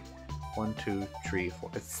 3... 1, 2, 3,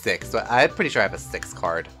 4... It's 6. So I'm pretty sure I have a 6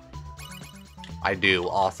 card. I do.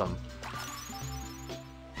 Awesome.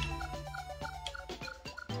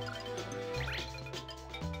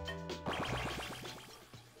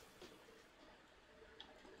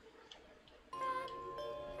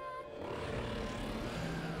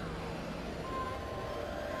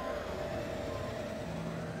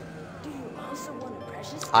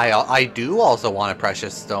 I do also want a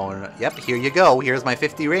Precious Stone. Yep, here you go. Here's my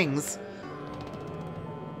 50 rings.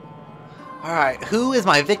 Alright, who is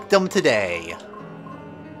my victim today?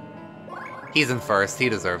 He's in first. He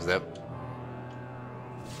deserves it.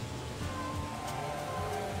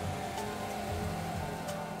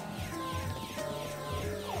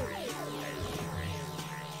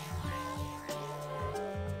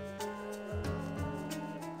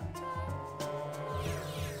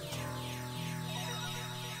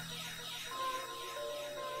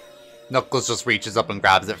 Knuckles just reaches up and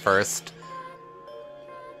grabs it first.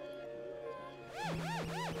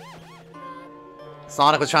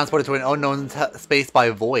 Sonic was transported to an unknown space by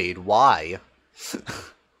Void. Why?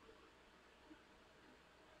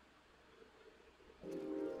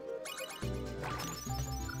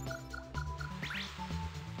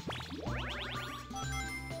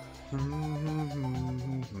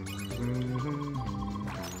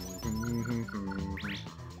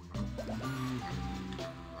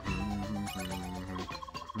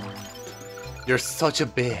 You're such a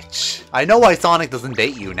bitch. I know why Sonic doesn't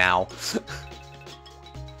date you now.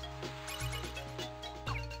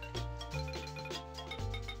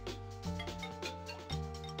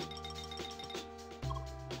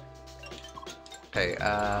 Okay,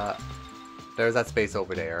 there's that space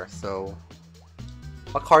over there, so...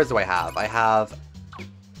 What cards do I have? I have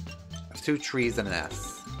 2 trees and an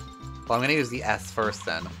S. Well, I'm gonna use the S first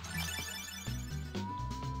then.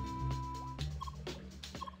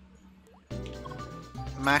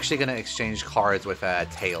 I'm actually gonna exchange cards with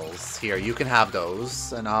Tails. Here, you can have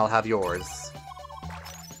those, and I'll have yours.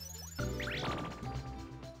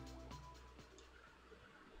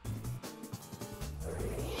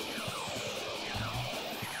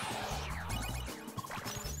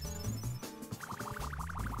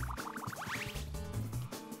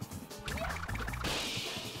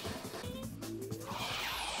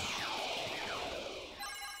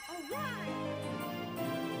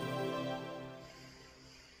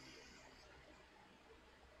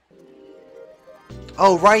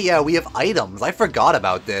 Oh, right, yeah, we have items. I forgot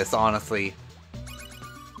about this, honestly.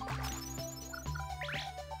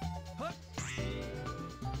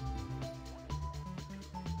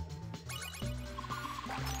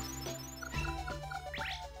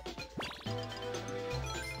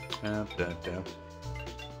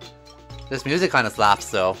 This music kind of slaps,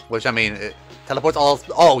 though. Which, I mean, it teleports all...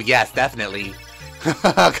 Oh, yes, definitely.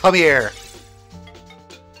 Come here.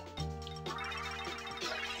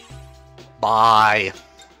 Bye.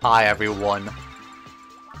 Hi, everyone.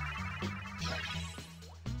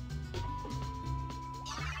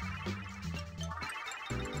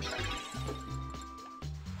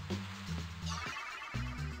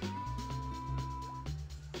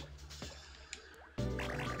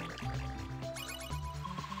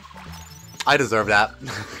 I deserve that.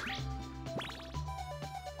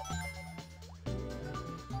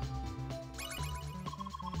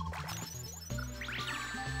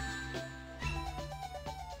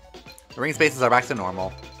 The ring spaces are back to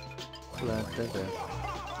normal.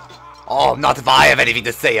 Oh, not if I have anything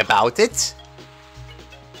to say about it!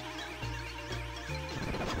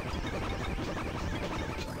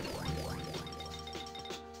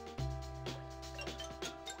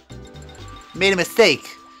 Made a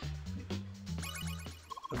mistake!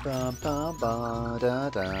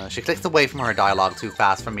 She clicks away from her dialogue too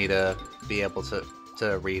fast for me to be able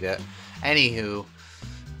to read it. Anywho,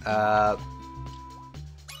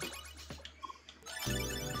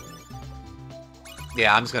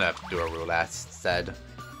 yeah, I'm just gonna do a roulette instead.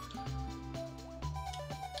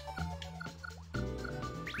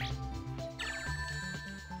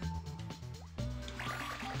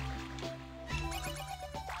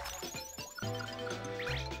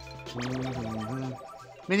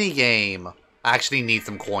 Mini game. I actually need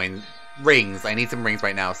some rings. I need some rings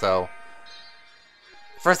right now, so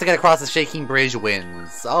first to get across the shaking bridge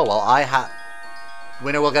wins. Oh well,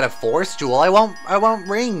 winner will get a force jewel. I want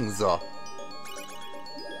rings. I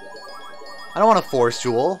don't want a force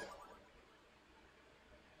jewel.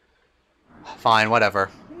 Fine, whatever.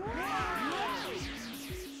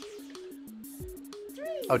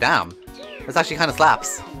 Oh damn, this actually kind of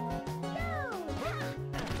slaps.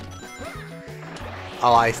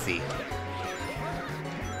 Oh, I see.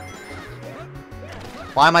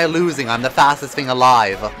 Why am I losing? I'm the fastest thing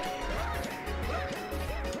alive.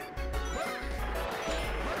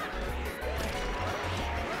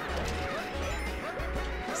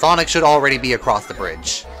 Sonic should already be across the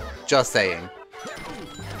bridge. Just saying.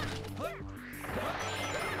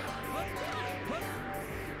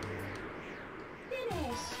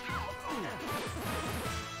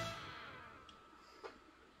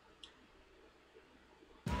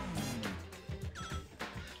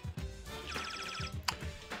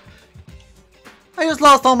 I just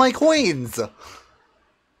lost all my coins!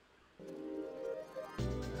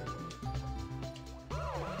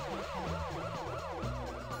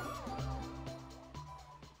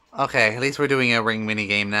 Okay, at least we're doing a ring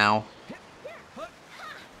minigame now.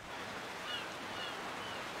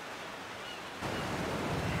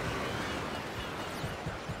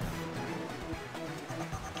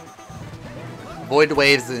 Avoid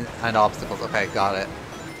waves and obstacles. Okay, got it.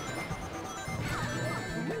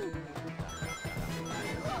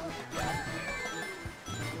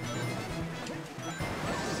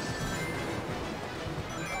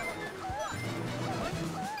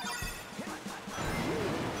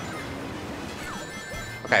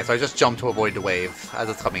 Okay, so I just jump to avoid the wave as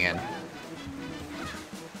it's coming in.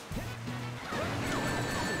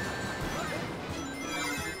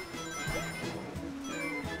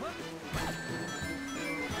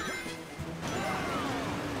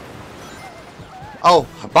 Oh,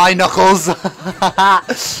 bye Knuckles!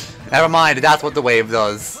 Never mind, that's what the wave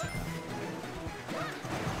does.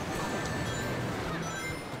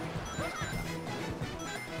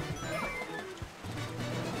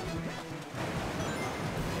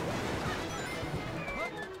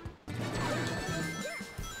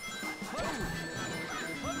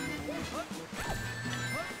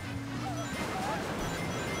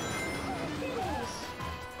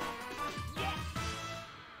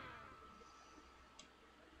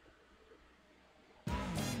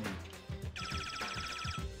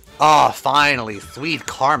 Oh, finally! Sweet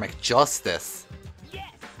karmic justice!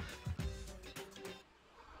 Yes!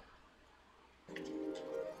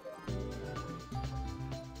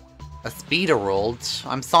 A speeder rolled?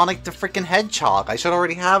 I'm Sonic the freaking Hedgehog. I should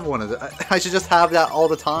already have one of the. I should just have that all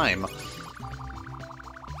the time.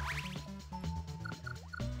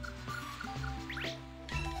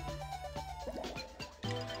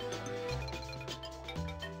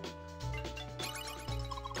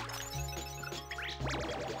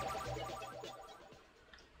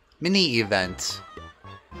 Mini event.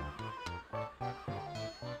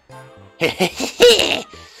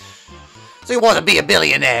 So you want to be a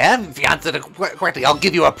billionaire? If you answer it correctly, I'll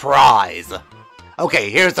give you a prize.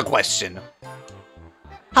 Okay, here's the question.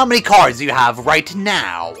 How many cards do you have right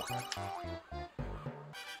now?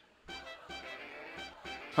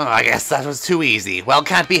 Oh, I guess that was too easy. Well,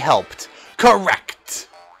 can't be helped. Correct.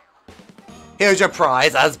 Here's your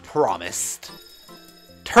prize as promised.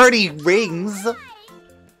 30 rings?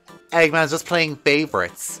 Eggman's just playing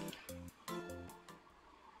favorites.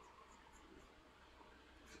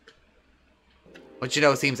 Which, you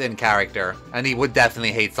know, seems in character. And he would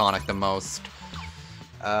definitely hate Sonic the most.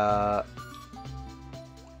 So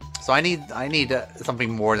I need something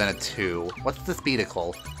more than a 2. What's the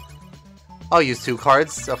Speedicle? I'll use 2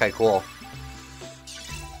 cards? Okay, cool.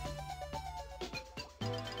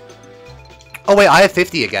 Oh wait, I have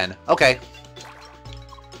 50 again. Okay.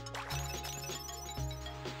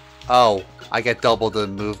 Oh, I get double the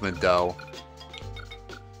movement though.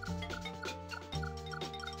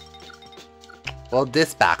 Well,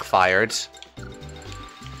 this backfired.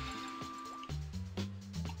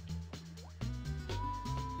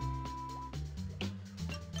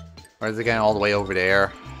 Or is it getting all the way over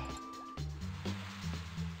there?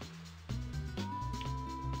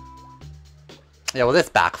 Yeah, well, this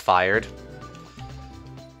backfired.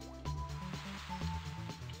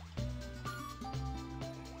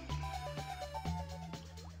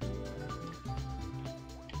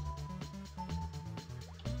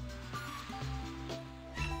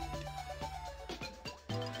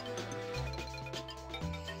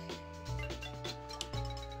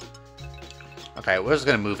 Okay, we're just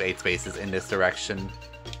gonna move 8 spaces in this direction.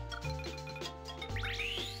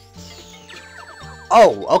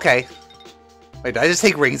 Oh, okay. Wait, did I just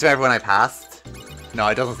take rings from everyone I passed? No,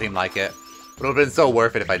 it doesn't seem like it. But it would have been so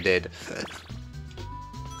worth it if I did.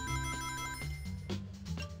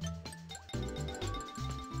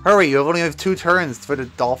 Hurry, you only have 2 turns for the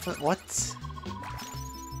dolphin. What?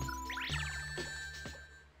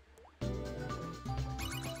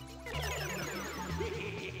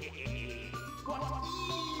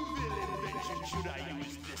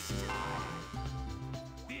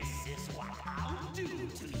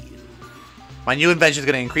 My new invention is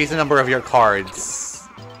going to increase the number of your cards.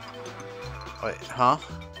 Wait, huh?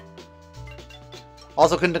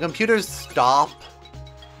 Also, can the computers stop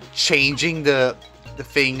changing the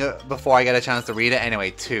thing before I get a chance to read it?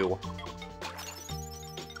 Anyway, 2.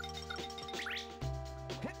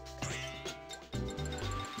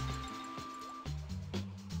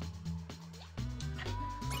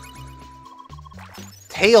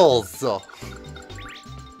 Tails!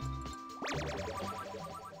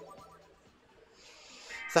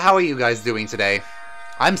 So how are you guys doing today?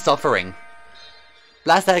 I'm suffering.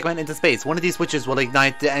 Blast Eggman into space. One of these switches will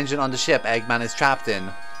ignite the engine on the ship Eggman is trapped in.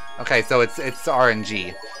 Okay, so it's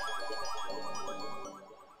RNG.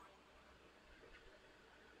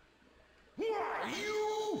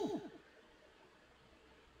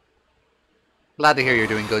 Glad to hear you're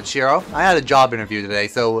doing good, Shiro. I had a job interview today,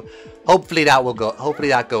 so hopefully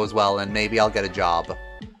that goes well and maybe I'll get a job.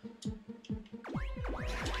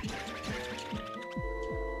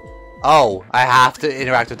 Oh, I have to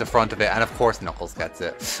interact with the front of it, and of course Knuckles gets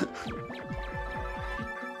it.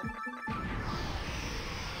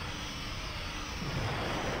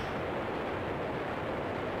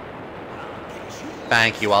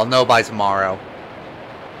 Thank you, I'll know by tomorrow.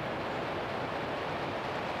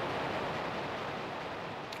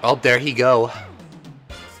 Oh, there he go.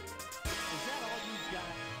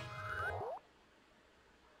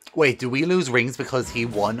 Wait, do we lose rings because he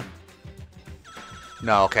won?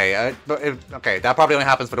 No, okay. Okay, that probably only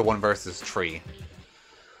happens for the 1 versus 3.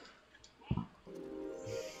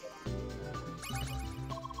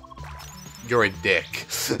 You're a dick.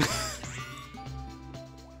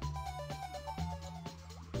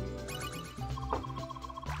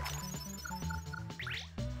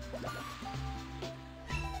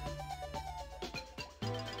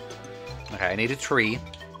 Okay, I need a tree.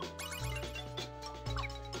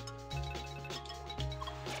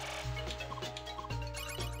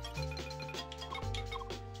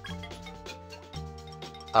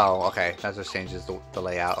 Oh, okay. That just changes the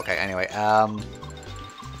layout. Okay, anyway,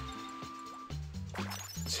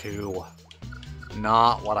 2.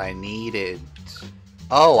 Not what I needed.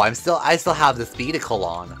 Oh, I still have the Speedicle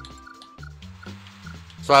on.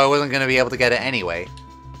 So I wasn't gonna be able to get it anyway.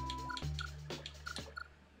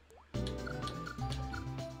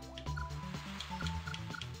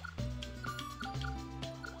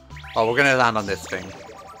 Oh, we're gonna land on this thing.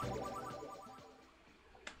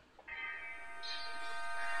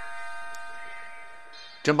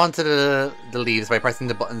 Jump onto the leaves by pressing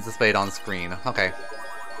the buttons displayed on screen. Okay.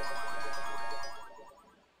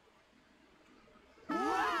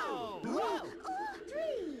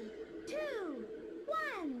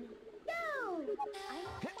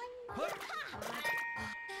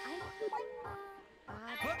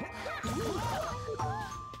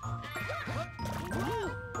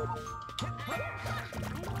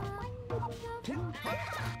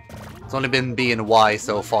 It's only been B and Y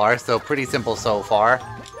so far, so pretty simple so far.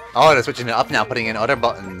 Oh, they're switching it up now, putting in other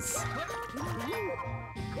buttons.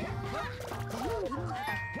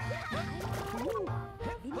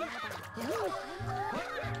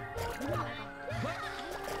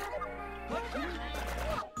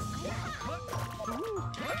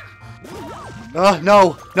 Oh,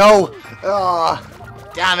 no! No!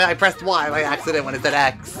 Oh, damn it, I pressed Y by accident when it said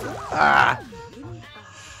X. Ah.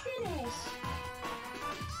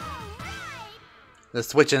 The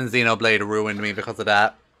switch in Xenoblade ruined me because of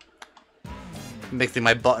that. Mixing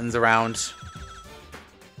my buttons around.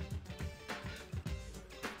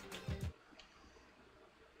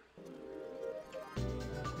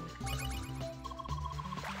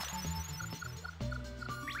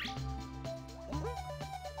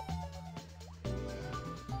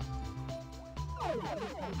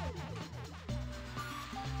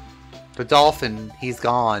 The dolphin, he's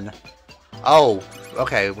gone. Oh,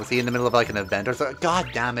 okay, was he in the middle of like an event or something? God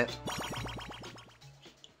damn it.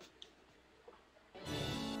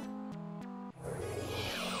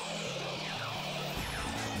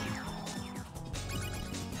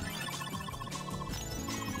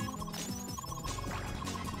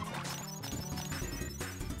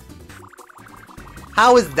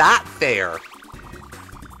 How is that fair?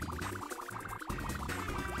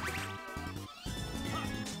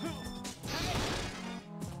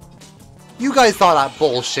 You guys saw that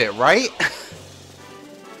bullshit, right?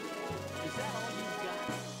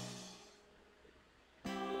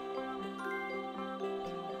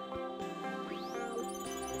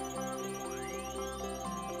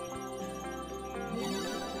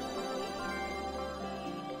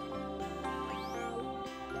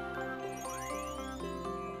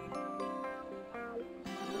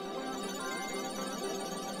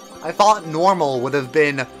 I thought normal would have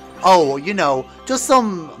been, oh, you know, just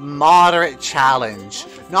some moderate challenge.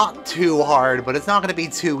 Not too hard, but it's not going to be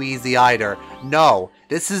too easy either. No,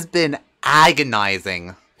 this has been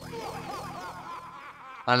agonizing.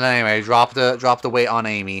 And anyway, drop the weight on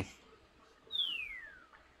Amy.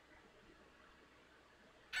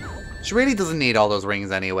 She really doesn't need all those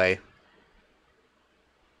rings anyway.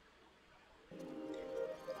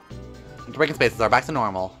 The breaking spaces are back to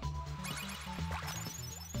normal.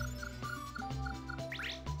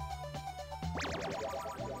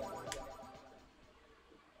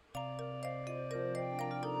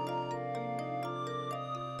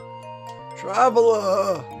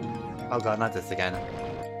 Traveler! Oh god, not this again.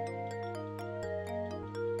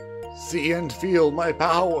 See and feel my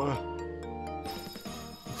power.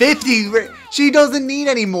 50! She doesn't need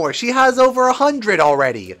any more! She has over 100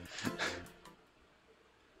 already!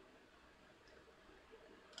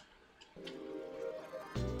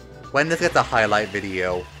 When this gets a highlight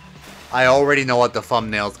video, I already know what the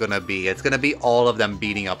thumbnail's gonna be. It's gonna be all of them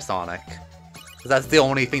beating up Sonic. Because that's the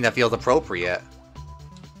only thing that feels appropriate.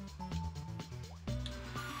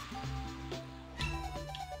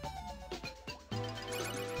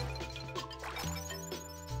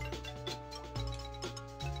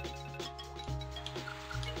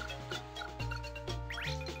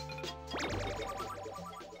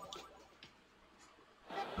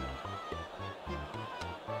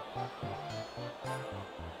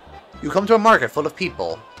 You come to a market full of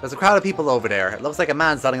people. There's a crowd of people over there. It looks like a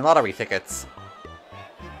man selling lottery tickets.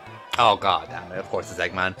 Oh god damn it, of course it's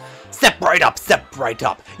Eggman. Step right up, step right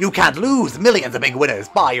up. You can't lose. Millions of big winners.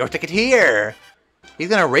 Buy your ticket here. He's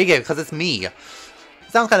gonna rig it because it's me. It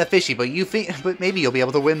sounds kind of fishy, but but maybe you'll be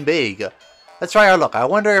able to win big. Let's try our luck. I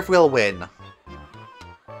wonder if we'll win.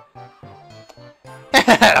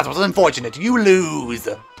 That was unfortunate. You lose.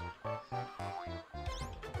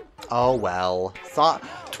 Oh well.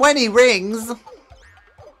 20 rings!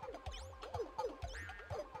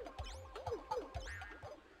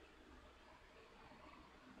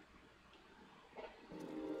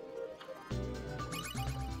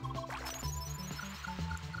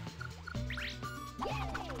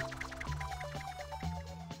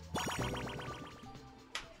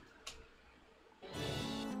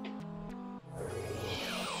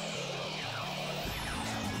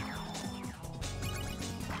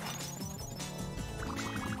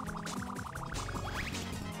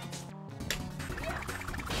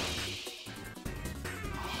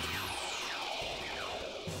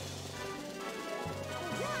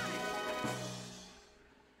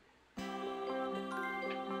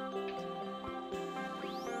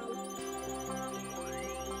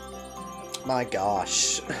 My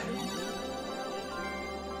gosh.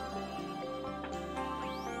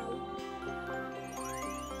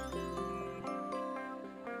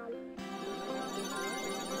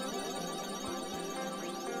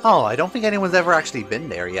 Oh, I don't think anyone's ever actually been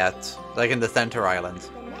there yet. Like in the center island.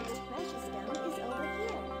 The next precious stone is over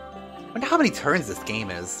here. I wonder how many turns this game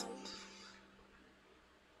is.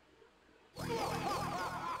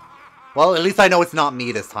 Well, at least I know it's not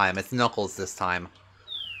me this time. It's Knuckles this time.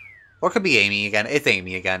 Or it could be Amy again. It's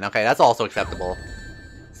Amy again. Okay, that's also acceptable.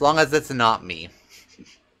 As long as it's not me.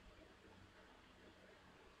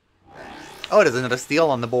 Oh, there's another steal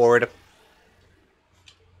on the board.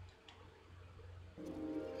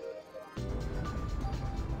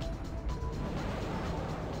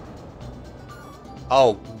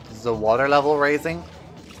 Oh, is the water level raising?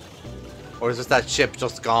 Or is just that ship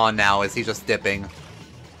just gone now? Is he just dipping?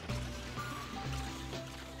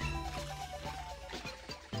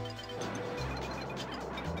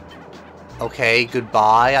 Okay,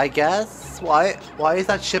 goodbye, I guess? Why is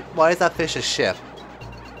that fish a ship?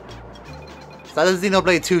 Is that a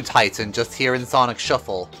Xenoblade 2 Titan just here in Sonic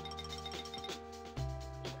Shuffle?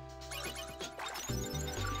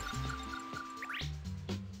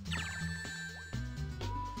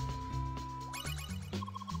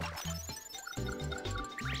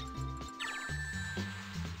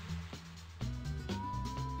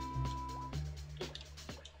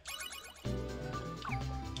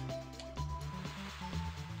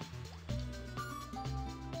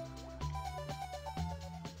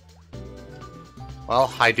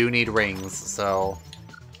 Well, I do need rings, so...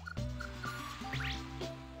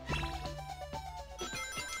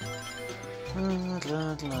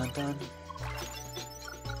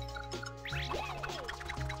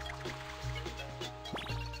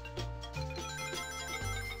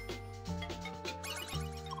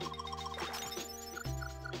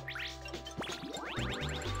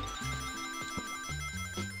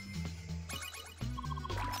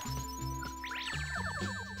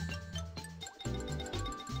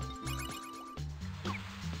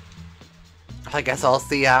 I guess I'll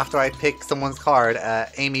see after I pick someone's card.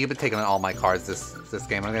 Amy, you've been taking all my cards this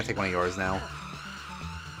game. I'm gonna take one of yours now.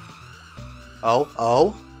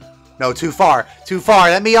 Oh? No, too far! Too far!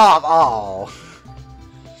 Let me off! Oh!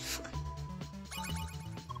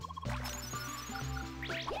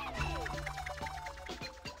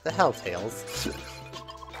 The hell, Tails?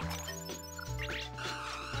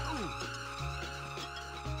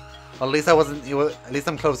 Well, at least I wasn't... At least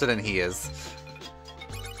I'm closer than he is.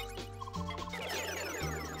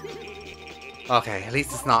 Okay, at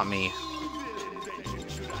least it's not me.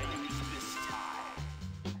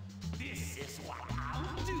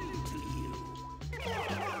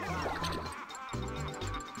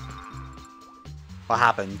 What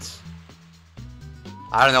happened?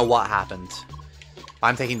 I don't know what happened.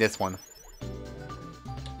 I'm taking this one.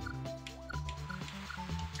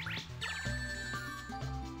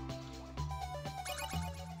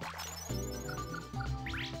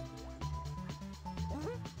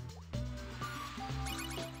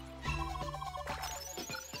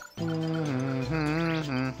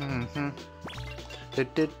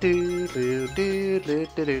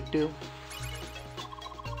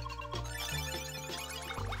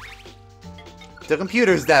 The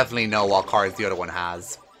computers definitely know what cards the other one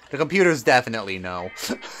has. The computers definitely know.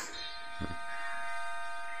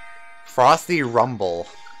 Frosty Rumble.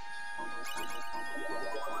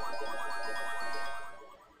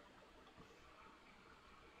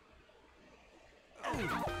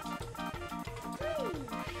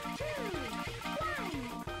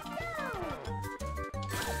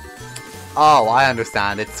 Oh, I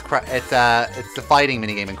understand. It's the fighting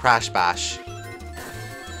minigame in Crash Bash.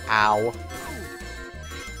 Ow.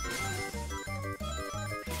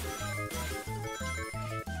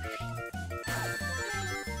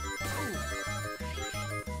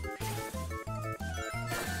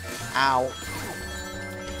 Ow.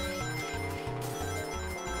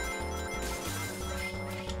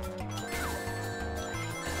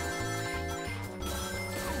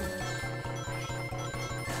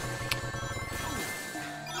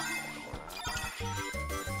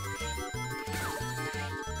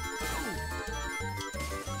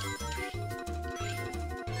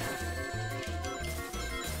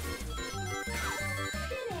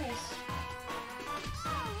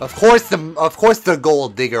 Of course the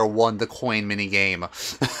Gold Digger won the coin minigame.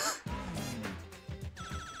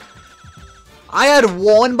 I had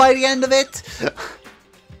won by the end of it.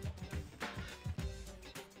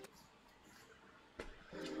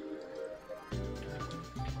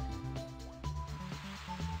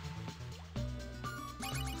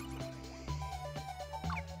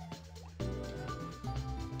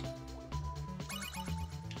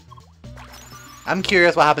 I'm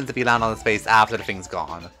curious what happens if you land on the space after the thing's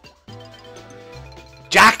gone.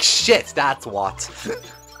 Jack shit, that's what.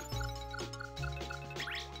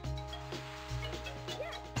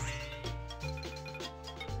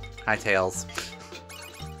 Hi, Tails.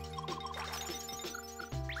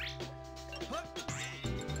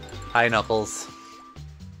 Hi, Knuckles.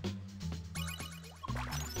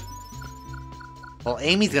 Well,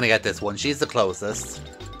 Amy's gonna get this one. She's the closest.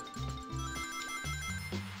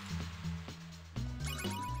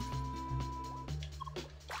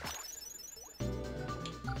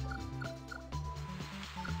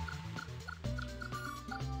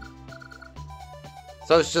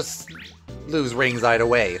 So it's just lose rings either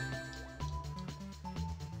way.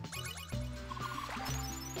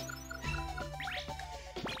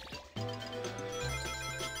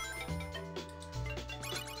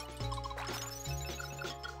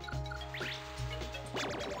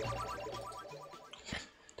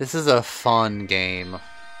 This is a fun game.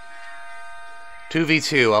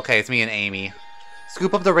 2v2. Okay, it's me and Amy.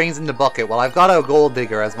 Scoop up the rings in the bucket. Well, I've got a gold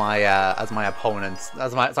digger as my opponent,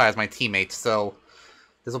 as my teammate. So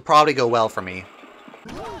this will probably go well for me.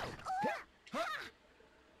 3,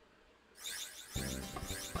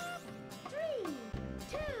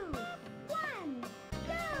 2, 1,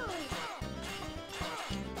 go!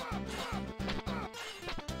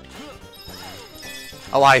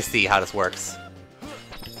 Oh, I see how this works.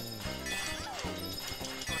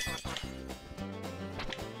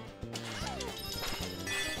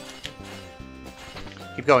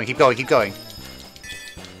 Keep going, keep going, keep going.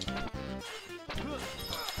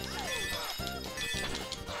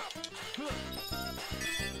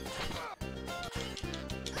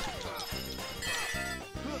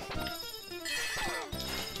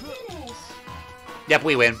 Yep,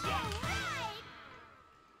 we win.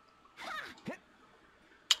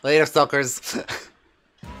 Later, suckers.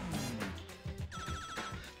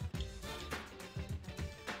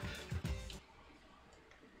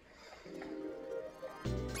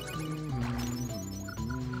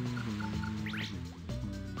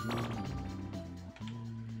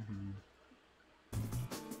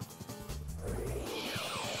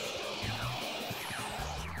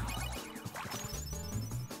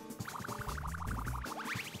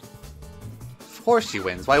 Of course she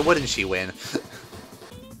wins. Why wouldn't she win?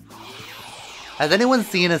 Has anyone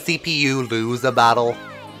seen a CPU lose a battle?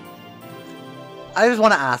 I just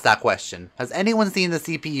want to ask that question. Has anyone seen the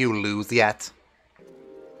CPU lose yet?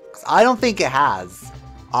 'Cause I don't think it has.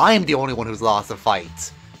 I'm the only one who's lost a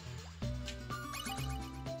fight.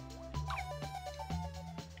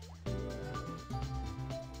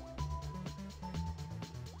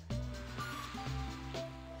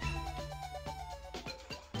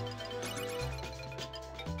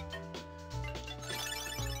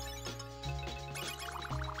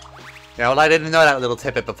 Yeah, well, I didn't know that little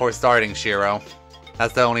tidbit before starting, Shiro.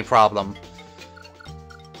 That's the only problem.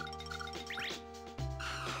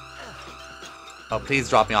 Oh, please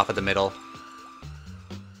drop me off at the middle.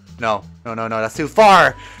 No, no, no, no, that's too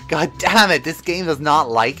far! God damn it, this game does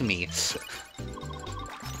not like me.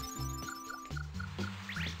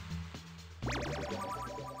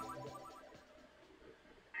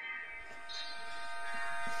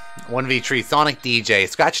 1v3 Sonic DJ.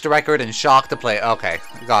 Scratch the record and shock the play. Okay,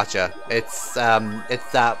 gotcha. It's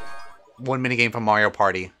that one minigame from Mario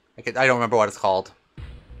Party. I don't remember what it's called.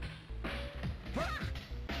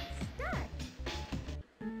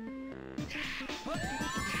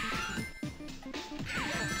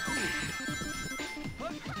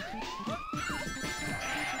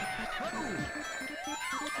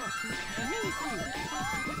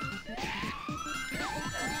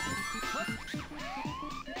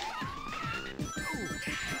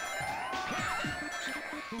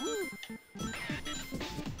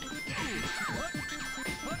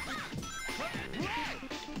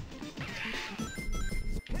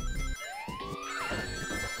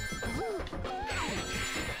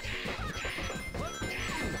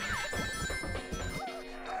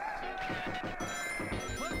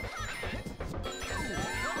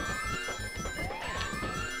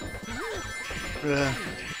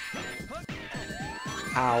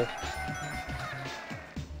 Ow.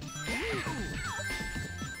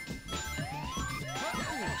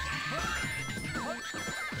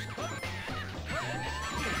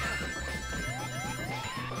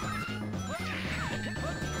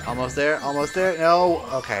 Almost there, almost there. No,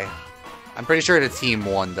 okay. I'm pretty sure the team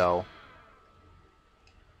won though.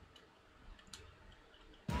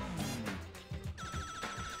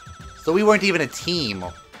 So we weren't even a team.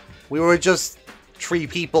 We were just 3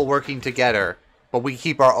 people working together, but we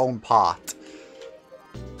keep our own pot.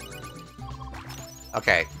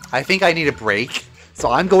 Okay, I think I need a break.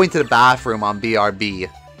 So I'm going to the bathroom on BRB.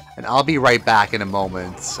 And I'll be right back in a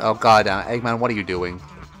moment. Oh god, Eggman, what are you doing?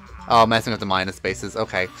 Oh, messing with the minus spaces.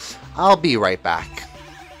 Okay. I'll be right back.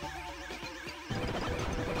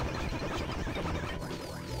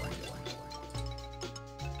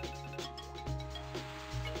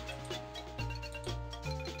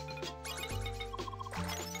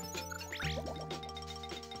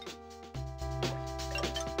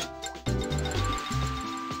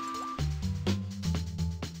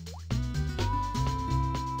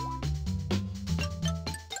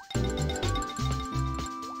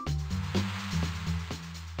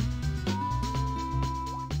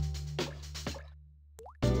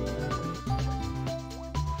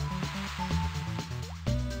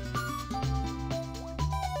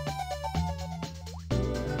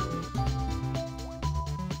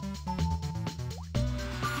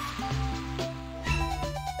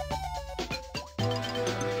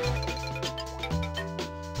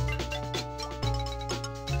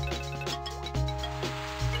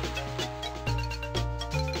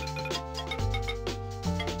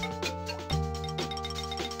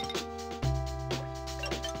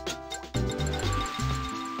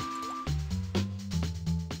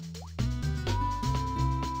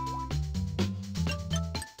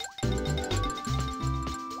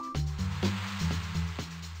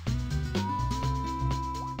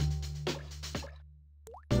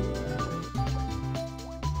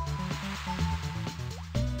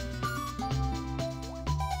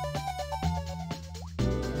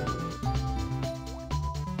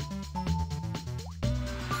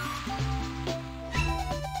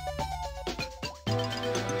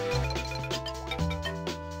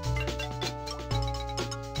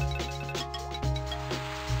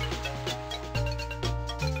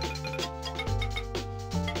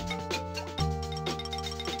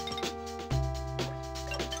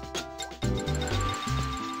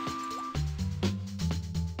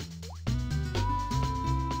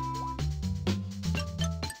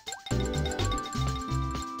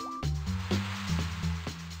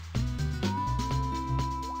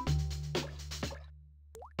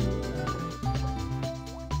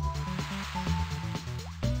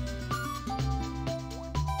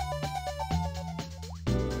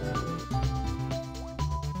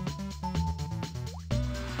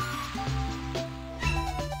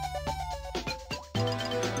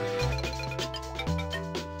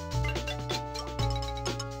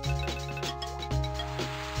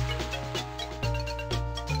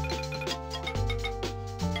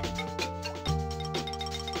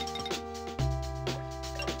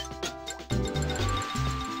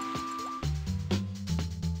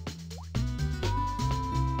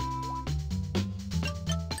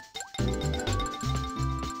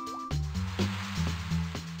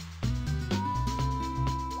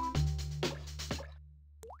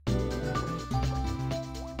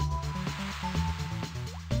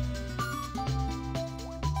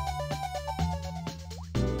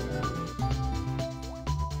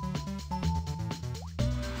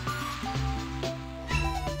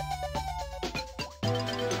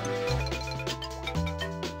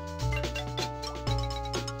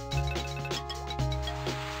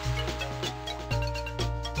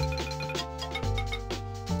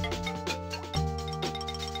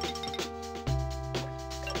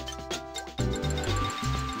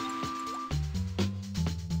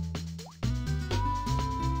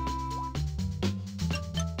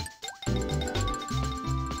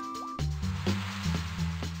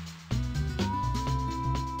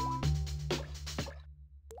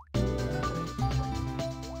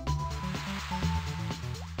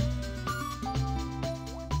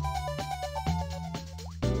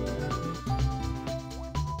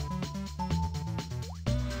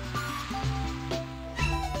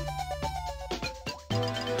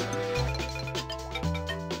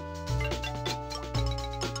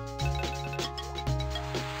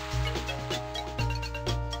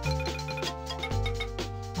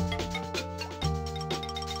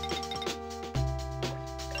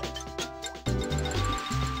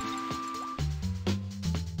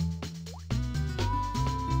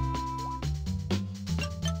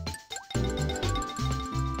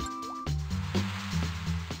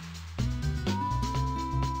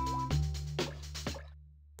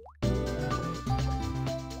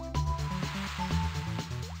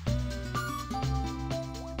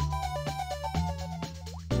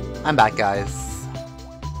 I'm back, guys.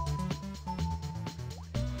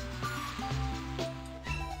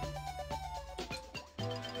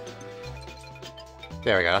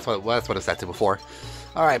 There we go. That's what it set to before.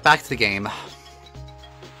 All right, back to the game.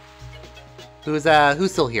 Who's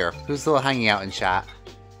still here? Who's still hanging out in chat?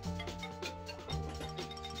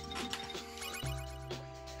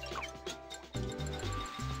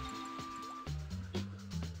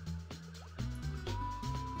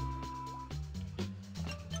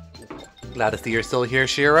 Glad to see you're still here,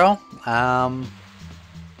 Shiro. I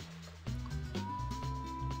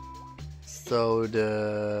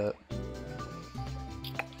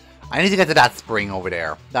need to get to that spring over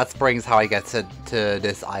there. That spring's how I get to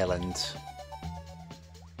this island.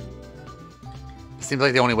 Seems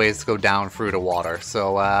like the only way is to go down through the water,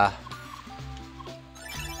 so,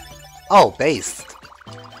 Oh, based.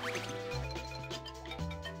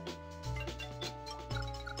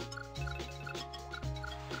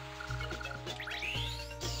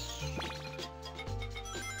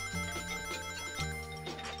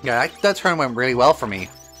 Yeah, that turn went really well for me.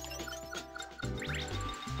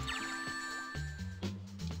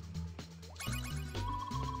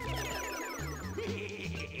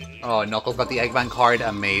 Oh, Knuckles got the Eggman card.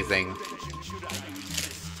 Amazing.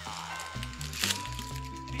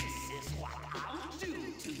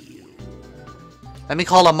 Let me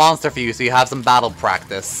call a monster for you so you have some battle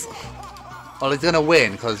practice. Well, he's gonna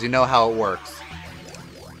win, because you know how it works.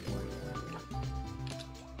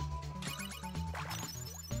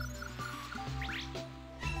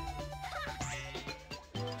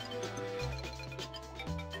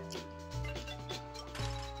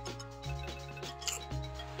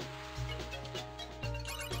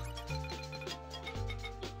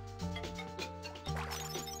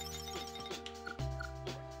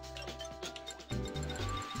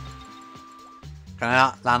 Can I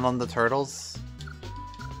not land on the turtles?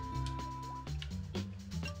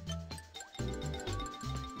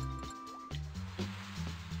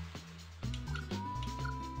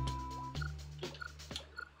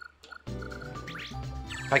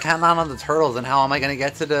 If I can't land on the turtles, then how am I gonna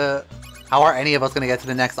get to the... How are any of us gonna get to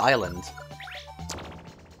the next island?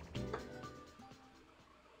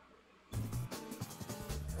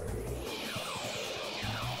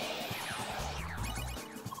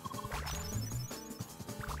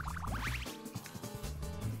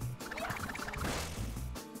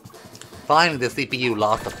 Finally, the CPU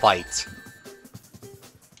lost the fight.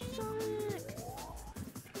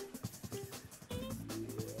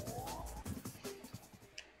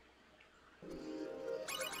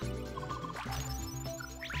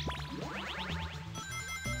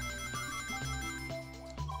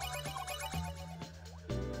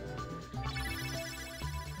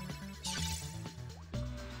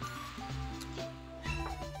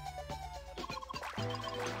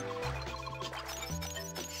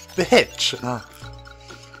 Bitch!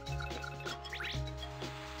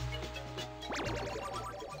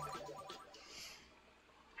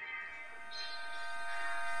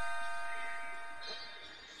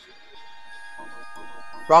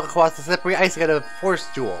 Rock across the slippery ice to get a force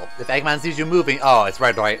jewel. If Eggman sees you moving... Oh, it's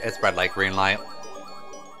red light. It's red light, green light.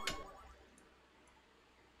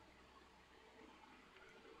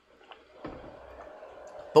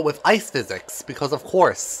 But with ice physics, because of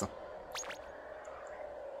course.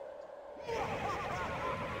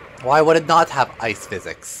 Why would it not have ice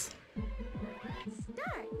physics?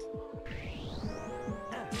 Start.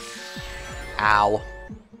 Ow.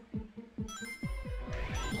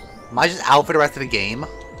 Am I just out for the rest of the game?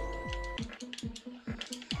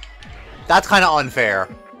 That's kind of unfair.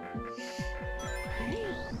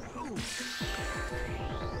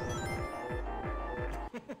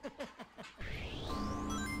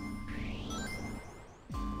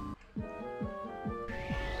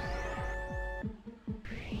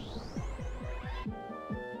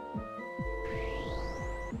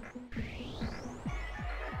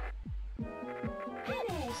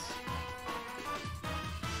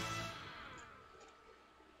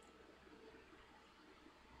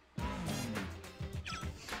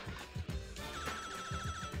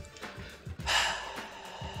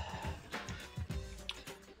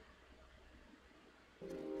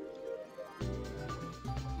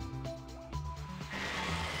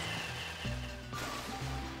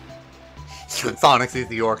 Sonic sees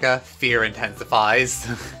the Orca, fear intensifies.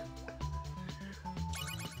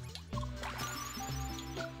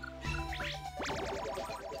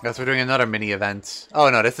 Guess we're doing another mini event. Oh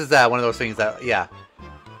no, this is one of those things that, yeah.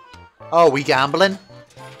 Oh, we gambling?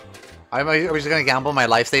 Are we just gonna gamble my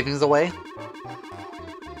life savings away?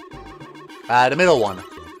 The middle one.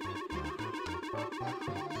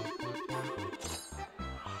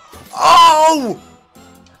 Oh!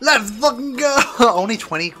 Let's fucking go! Only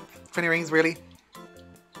 20 rings, really?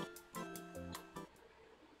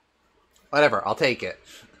 Whatever, I'll take it.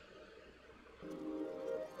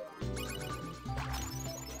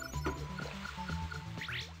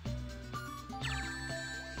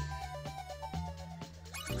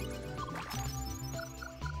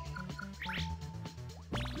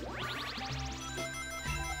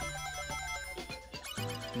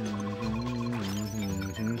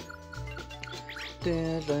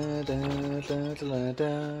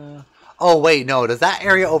 Oh wait, no, does that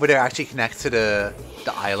area over there actually connect to the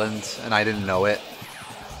island and I didn't know it?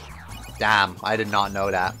 Damn, I did not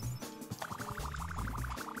know that.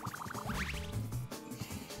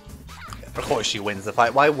 Of course she wins the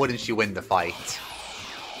fight. Why wouldn't she win the fight?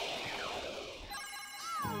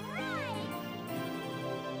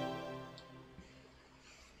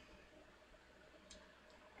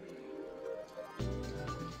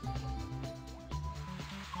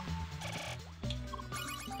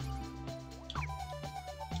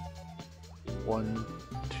 One,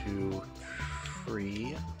 two,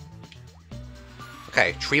 three.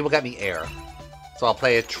 Okay, tree will get me air. So I'll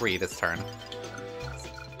play a tree this turn.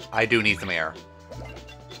 I do need some air.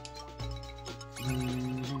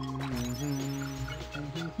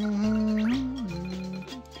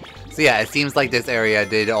 So yeah, it seems like this area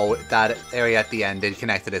did, that area at the end did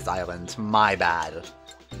connect to this island. My bad.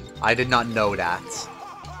 I did not know that.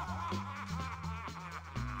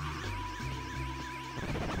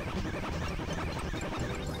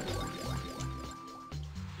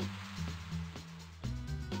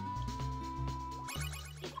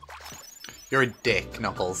 You're a dick,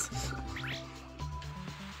 Knuckles.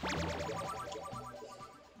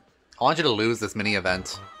 I want you to lose this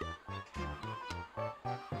mini-event.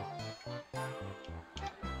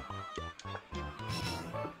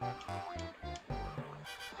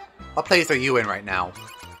 What place are you in right now?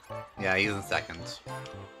 Yeah, he's in second. Is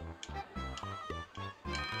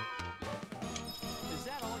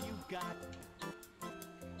that all you got?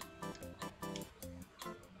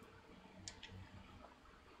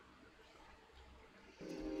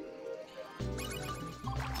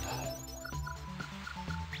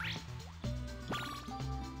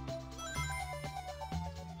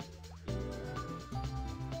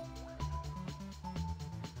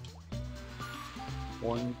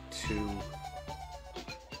 One, two,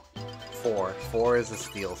 four. Four is a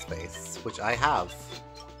steel space, which I have.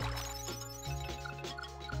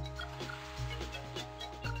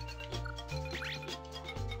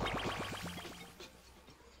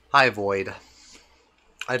 Hi, Void.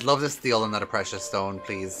 I'd love to steal another precious stone,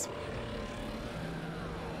 please.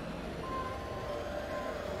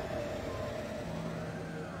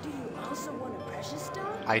 Do you also want a precious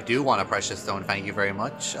stone? I do want a precious stone, thank you very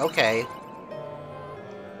much. Okay.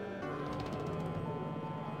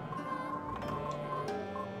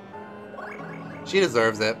 She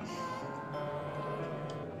deserves it.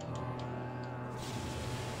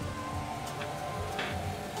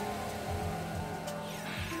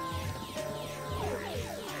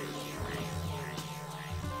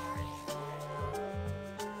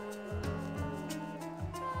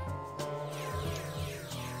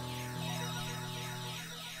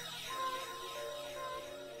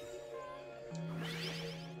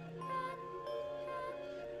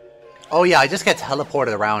 Oh yeah, I just get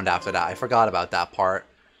teleported around after that. I forgot about that part.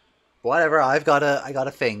 Whatever, I got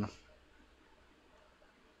a thing.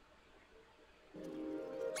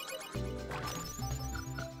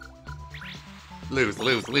 Lose,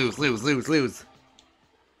 lose, lose, lose, lose, lose.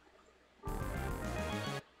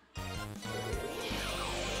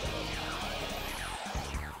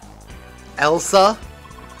 Elsa?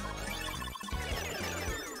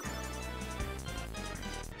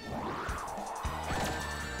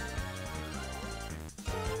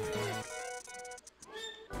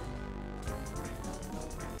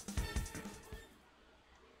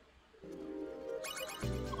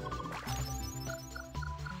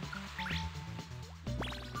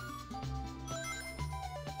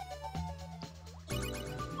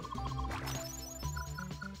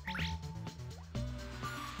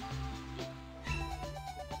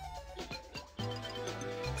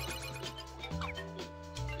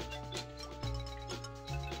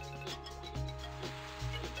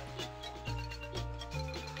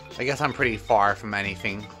 I guess I'm pretty far from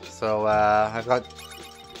anything. So, I've got...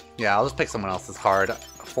 Yeah, I'll just pick someone else's card.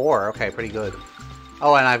 4, okay, pretty good.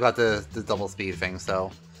 Oh, and I've got the double speed thing,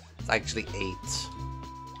 so... It's actually 8.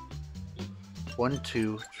 1,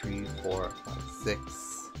 2, 3, 4, 5,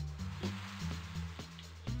 6...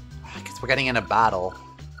 I guess we're getting in a battle.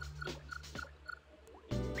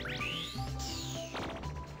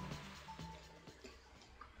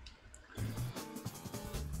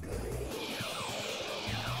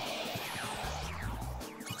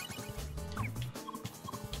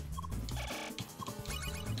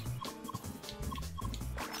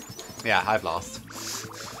 Yeah, I've lost.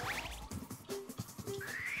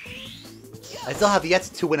 I still have yet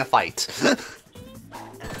to win a fight.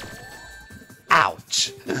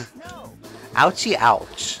 Ouch. Ouchie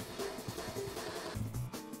ouch.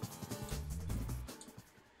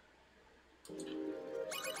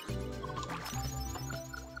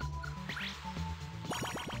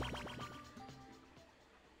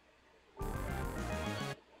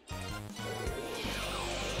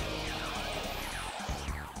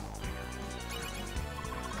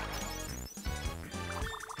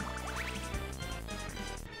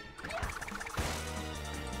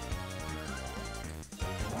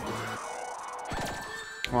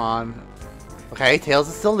 Come on. Okay, Tails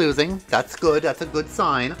is still losing. That's good. That's a good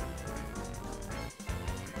sign.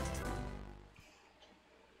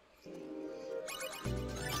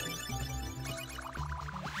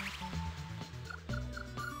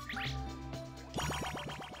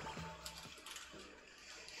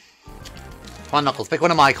 Come on, Knuckles, pick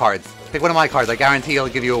one of my cards. Pick one of my cards. I guarantee it'll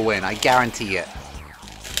give you a win. I guarantee it.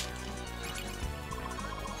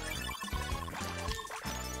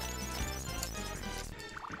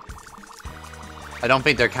 I don't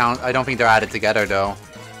think they're added together though.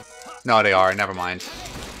 No, they are. Never mind.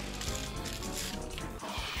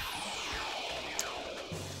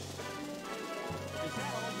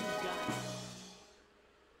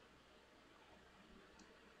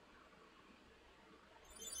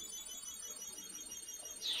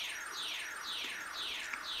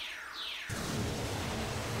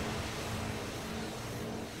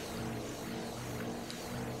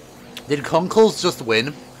 Did Kunkles just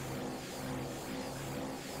win?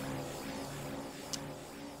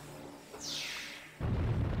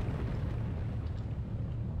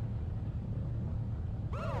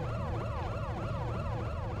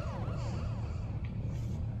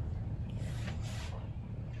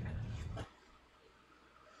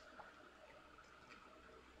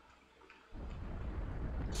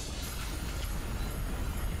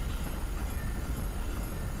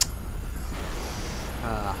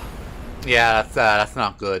 Yeah, that's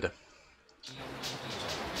not good.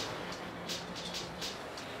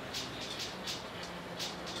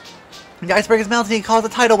 The iceberg is melting and caused a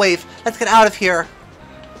tidal wave. Let's get out of here.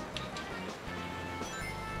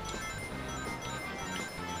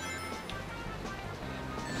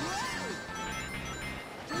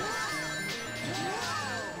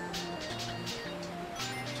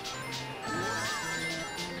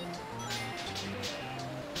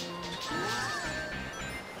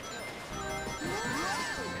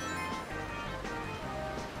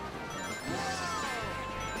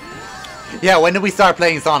 Yeah, when did we start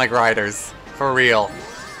playing Sonic Riders? For real.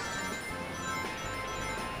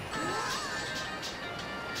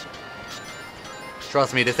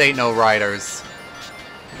 Trust me, this ain't no Riders.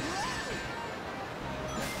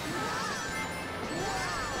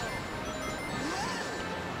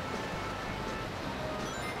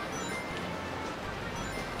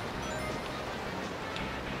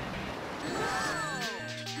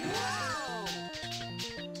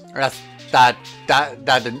 That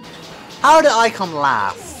didn't... How did I come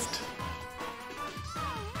last?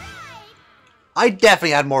 I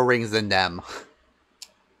definitely had more rings than them.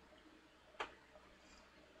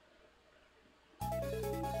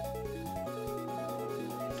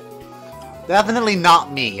 Definitely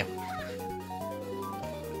not me.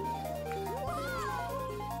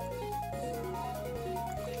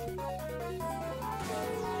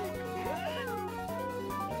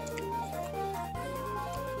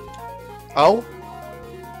 Oh?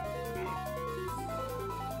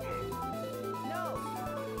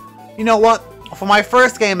 You know what? For my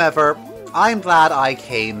first game ever, I'm glad I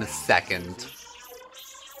came second.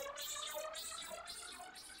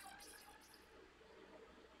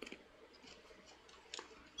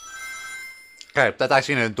 Okay, that's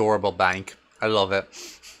actually an adorable bank. I love it.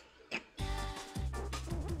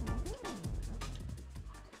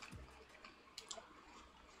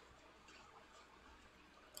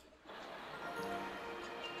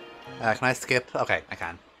 Can I skip? Okay, I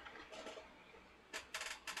can.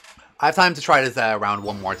 I have time to try this round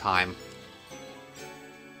one more time.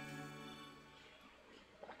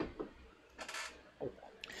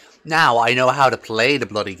 Now I know how to play the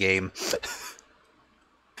bloody game.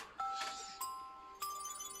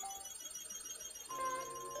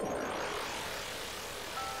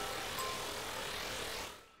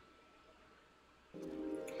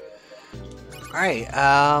 Alright,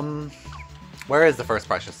 where is the first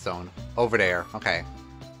precious stone? Over there, okay.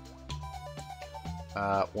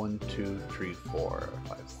 1, 2, 3, 4,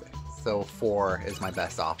 5, 6. So 4 is my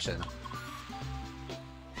best option.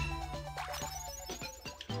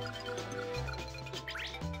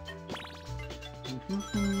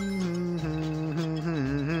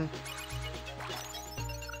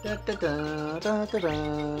 Da, da, da, da, da,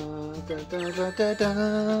 da, da, da,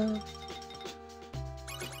 da.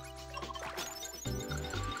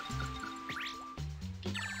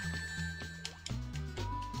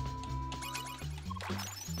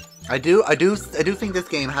 I do think this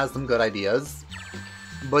game has some good ideas,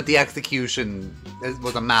 but the execution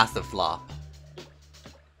was a massive flop.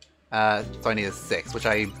 So I need a 6, which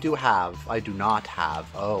I do have. I do not have.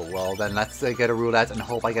 Oh, well then let's get a roulette and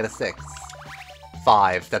hope I get a 6.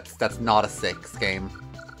 5. That's not a 6 game.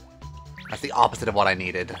 That's the opposite of what I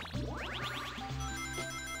needed.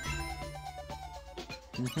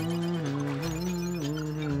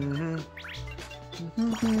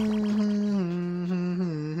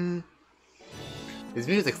 His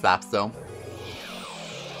music slaps though.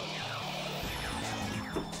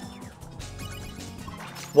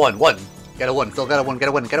 One. Get a 1. Still get a 1. Get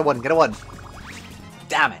a 1. Get a 1. Get a 1.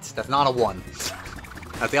 Damn it. That's not a 1.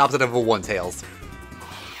 That's the opposite of a 1, Tails.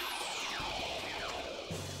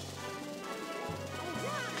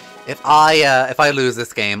 If I lose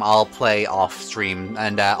this game, I'll play off stream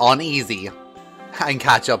and on easy and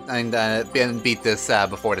catch up and beat this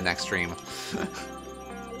before the next stream.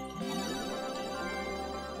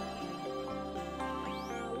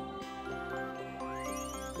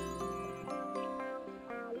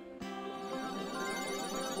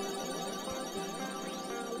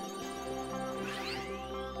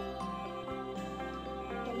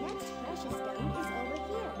 The next precious stone is over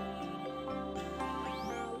here.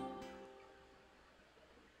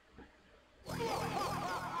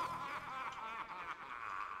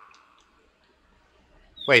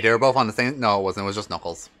 Wait, they were both on the same... No, it wasn't. It was just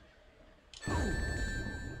Knuckles.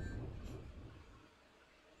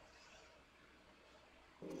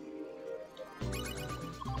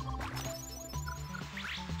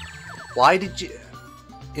 Why did you...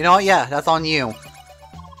 You know what? Yeah, that's on you.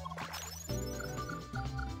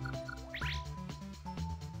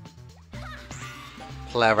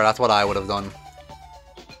 Clever, that's what I would have done.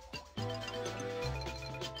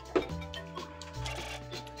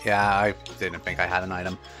 Yeah, I didn't think I had an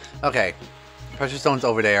item. Okay, pressure stone's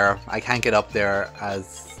over there. I can't get up there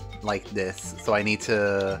as like this, so I need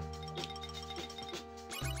to...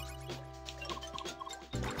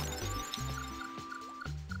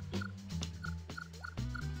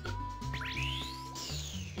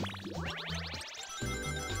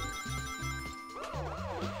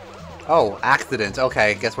 Oh, accident.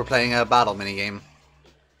 Okay, guess we're playing a battle minigame.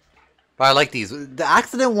 But I like these. The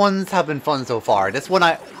accident ones have been fun so far. This one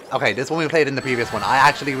okay, this one we played in the previous one. I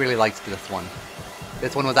actually really liked this one.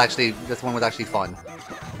 This one was actually fun.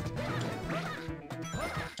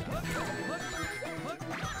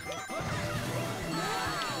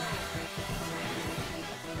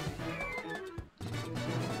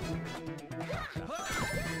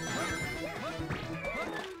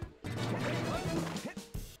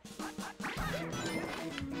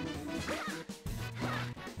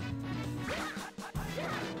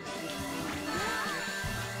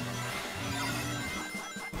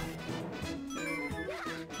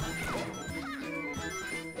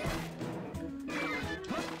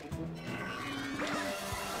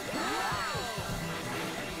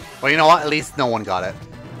 Well, you know what? At least no one got it.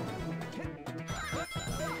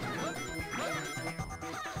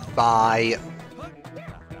 Bye.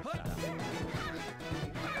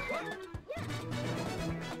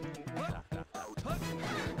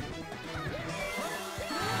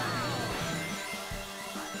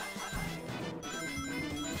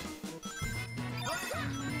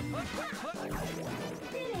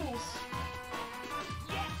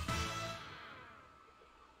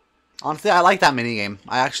 Honestly, I like that minigame.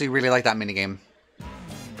 I actually really like that minigame.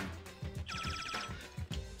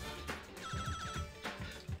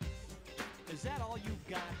 Is that all you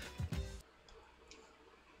got?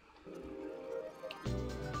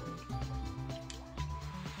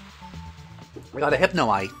 We got a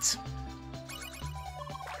Hypnoite. Was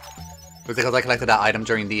it because I collected that item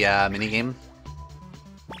during the minigame?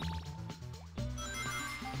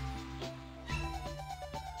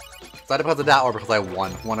 Is that because of that or because I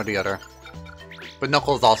won? One or the other. But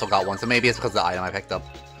Knuckles also got one, so maybe it's because of the item I picked up.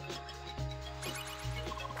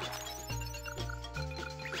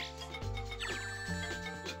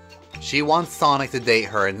 She wants Sonic to date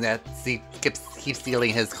her, and that she keeps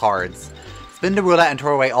stealing his cards. Spin the roulette and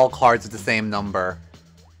throw away all cards with the same number.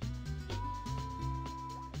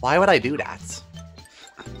 Why would I do that?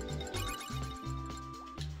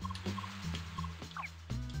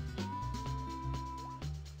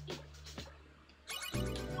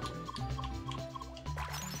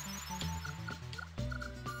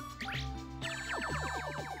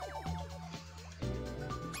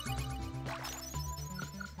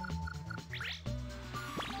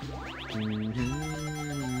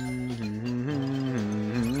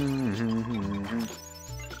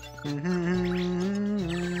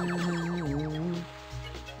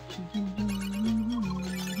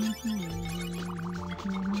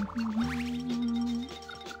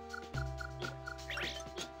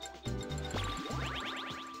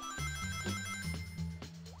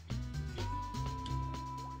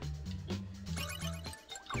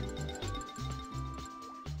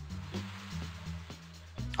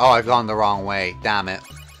 Oh, I've gone the wrong way. Damn it.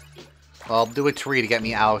 Well, I'll do a tree to get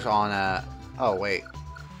me out on a... Oh, wait.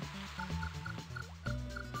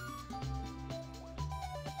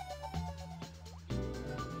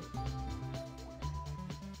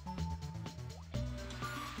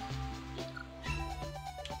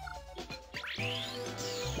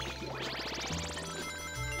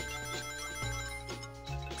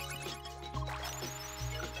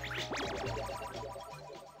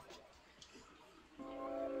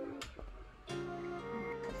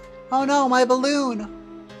 Oh no, my balloon!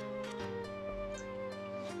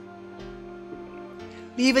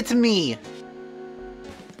 Leave it to me!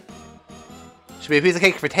 Should be a piece of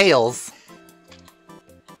cake for Tails.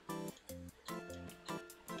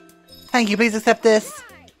 Thank you, please accept this!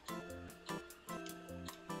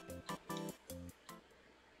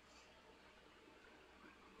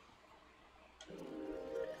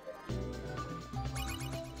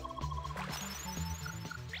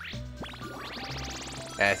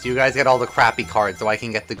 Yes, you guys get all the crappy cards so I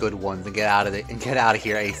can get the good ones and get out of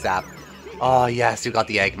here ASAP. Oh yes, you got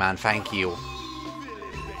the Eggman, thank you.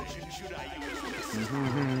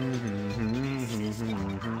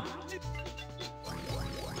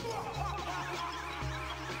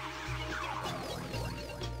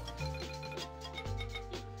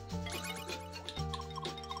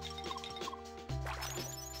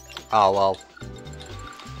 Oh well.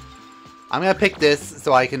 I'm gonna pick this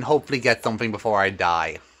so I can hopefully get something before I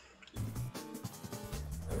die.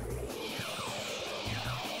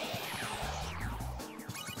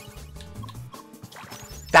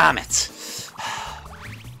 Damn it!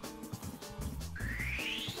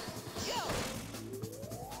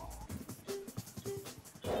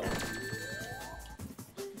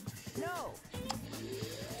 No.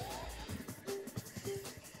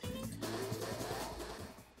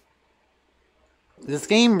 This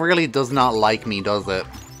game really does not like me, does it?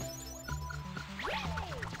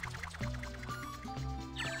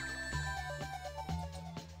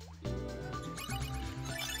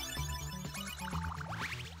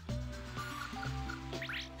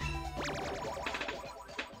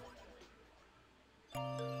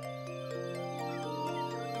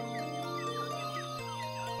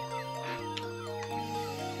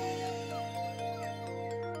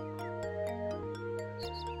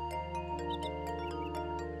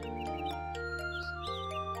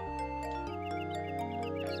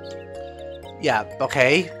 Yeah,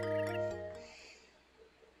 okay.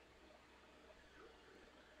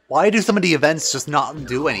 Why do some of the events just not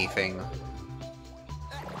do anything?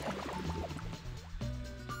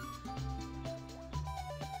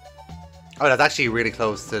 Oh, that's actually really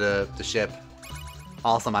close to the ship.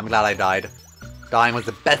 Awesome, I'm glad I died. Dying was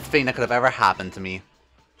the best thing that could have ever happened to me.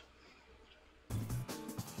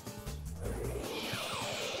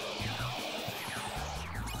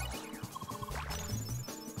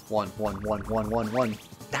 One.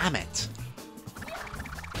 Damn it!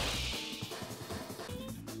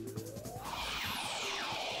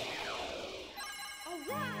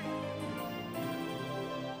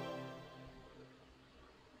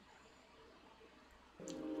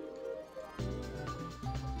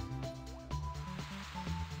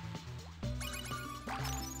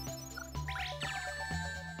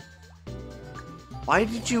 Why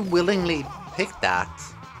did you willingly pick that?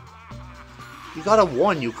 You got a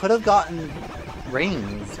 1, you could have gotten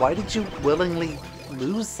rings. Why did you willingly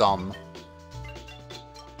lose some?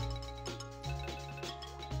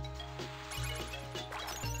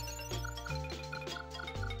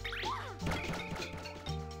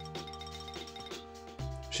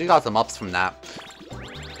 She got some ups from that.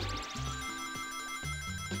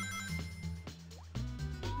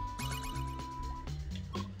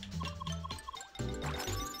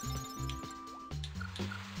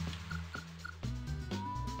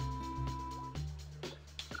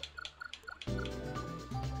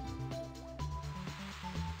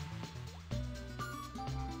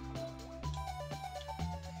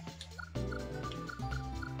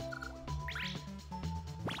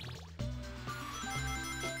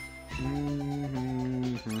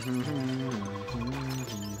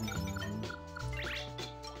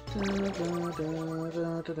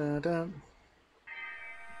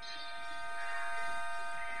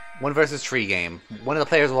 One versus 3 game. One of the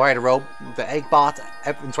players will ride a rope, the egg bot,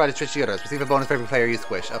 and try to twitch the others. Receive a bonus for every player you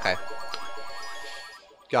squish. Okay.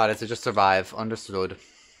 Got it, so just survive. Understood.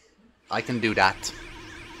 I can do that.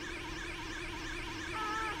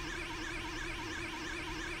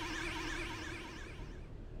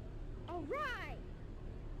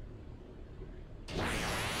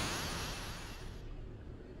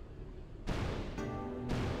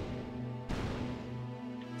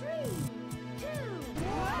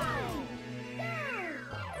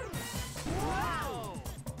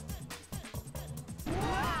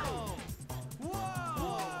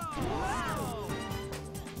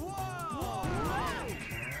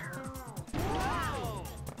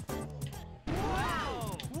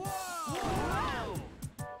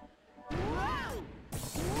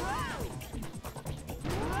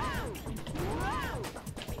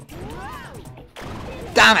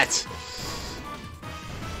 Damn it!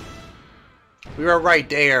 We were right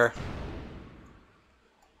there.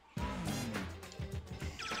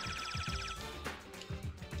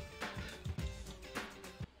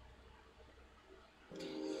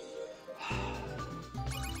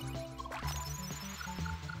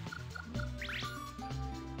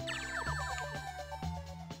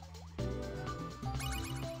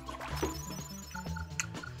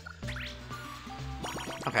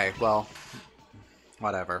 Okay, well,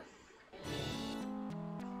 whatever.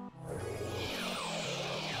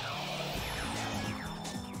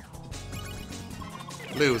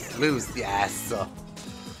 Lose, yes!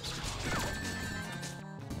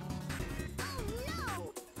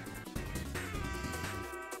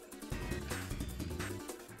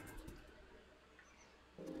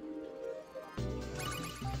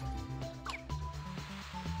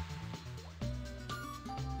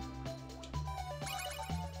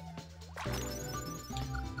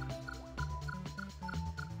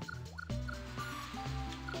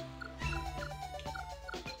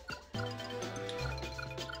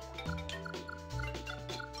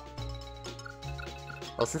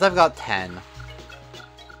 Well, since I've got 10...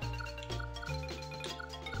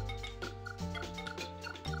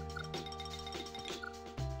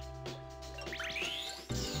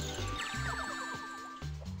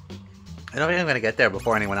 I don't think I'm gonna get there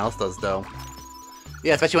before anyone else does, though.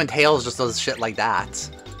 Yeah, especially when Tails just does shit like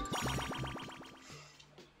that.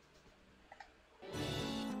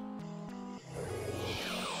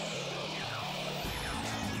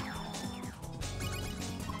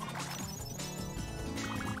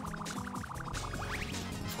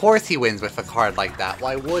 Of course he wins with a card like that.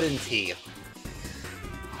 Why wouldn't he?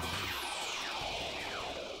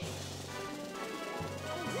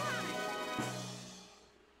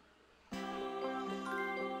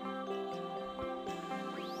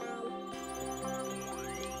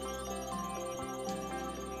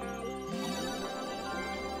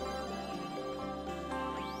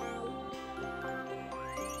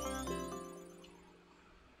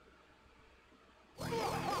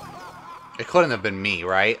 It couldn't have been me,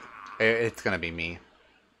 right? It's gonna be me.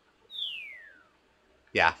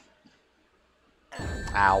 Yeah.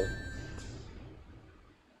 Ow.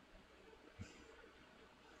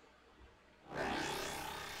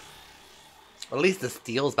 At least the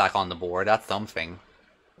steel's back on the board. That's something.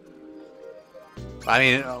 I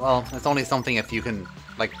mean, well, it's only something if you can,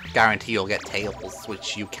 like, guarantee you'll get Tails,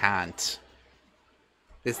 which you can't.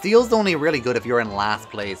 The steel's only really good if you're in last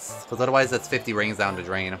place, because otherwise that's 50 rings down the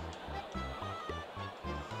drain.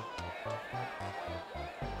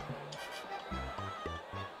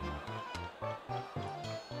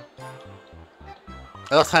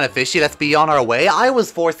 That looks kind of fishy. Let's be on our way. I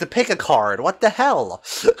was forced to pick a card. What the hell?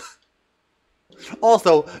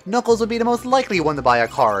 Also, Knuckles would be the most likely one to buy a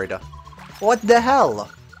card. What the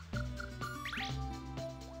hell?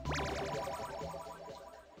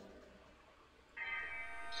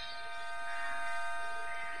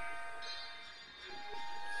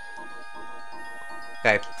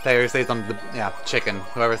 Okay, player stays under the... yeah, chicken.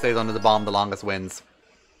 Whoever stays under the bomb the longest wins.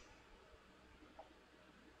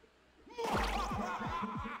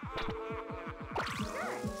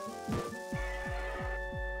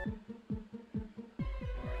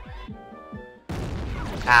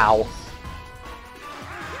 Ow.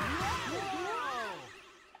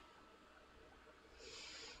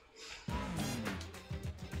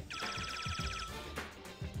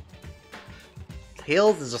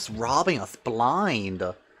 Tails is just robbing us blind.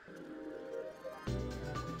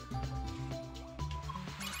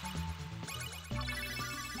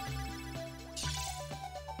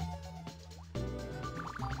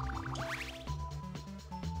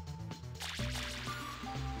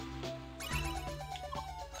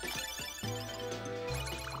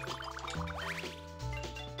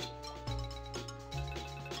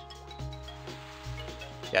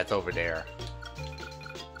 Yeah, it's over there.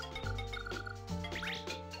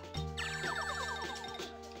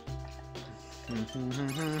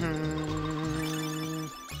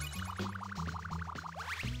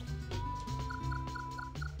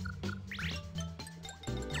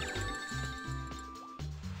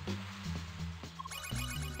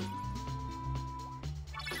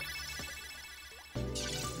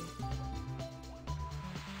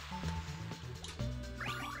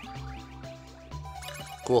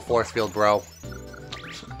 Cool force field, bro.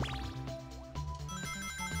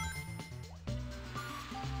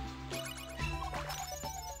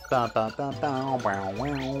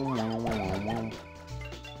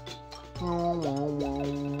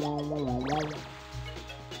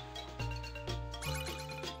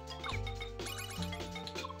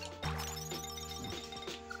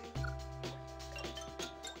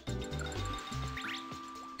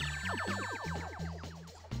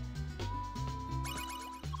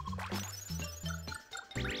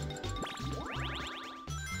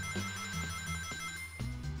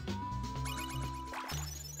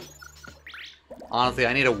 Honestly,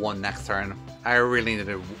 I need a 1 next turn. I really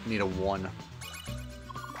need a 1.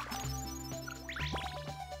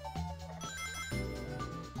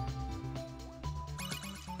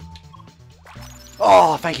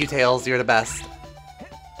 Oh, thank you, Tails. You're the best.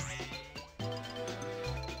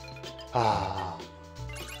 Ah.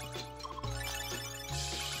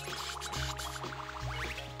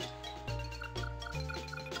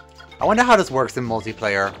 I wonder how this works in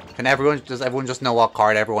multiplayer. Can everyone just know what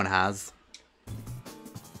card everyone has?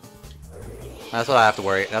 That's what I have to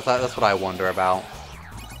worry. That's what I wonder about.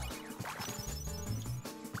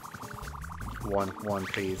 One,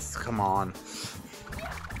 please. Come on.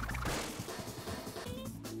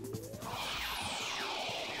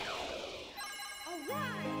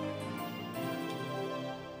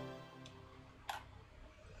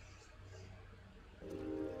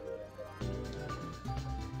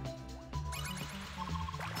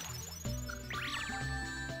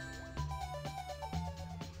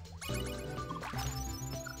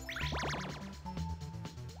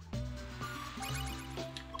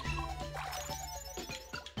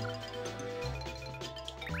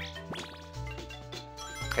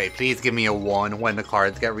 Okay, please give me a 1 when the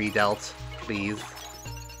cards get redealt. Please.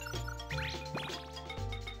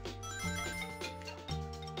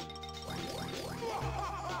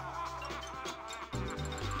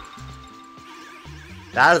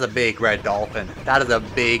 That is a big red dolphin. That is a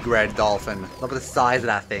big red dolphin. Look at the size of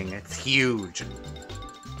that thing. It's huge.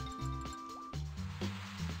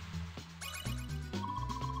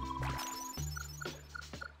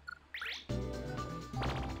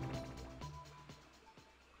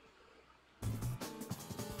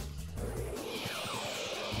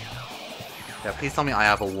 Yeah, please tell me I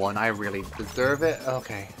have a 1. I really deserve it.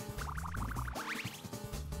 Okay.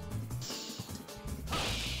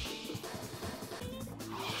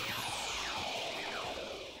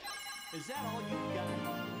 Is that all you got?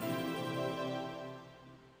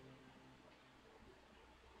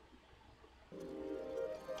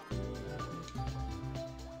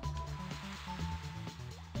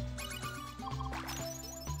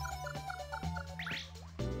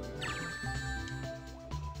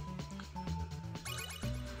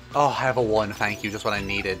 Oh, I have a 1. Thank you. Just what I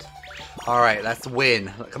needed. Alright, let's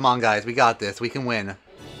win. Come on, guys. We got this. We can win.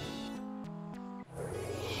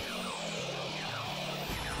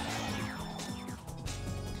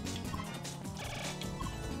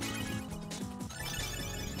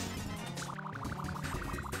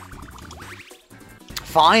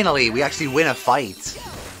 Finally, we actually win a fight.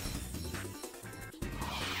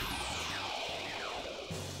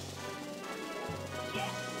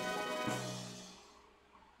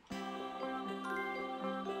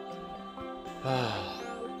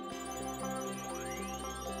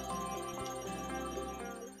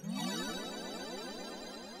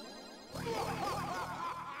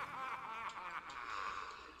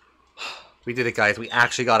 We did it, guys. We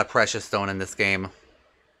actually got a Precious Stone in this game.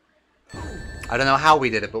 I don't know how we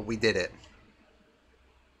did it, but we did it.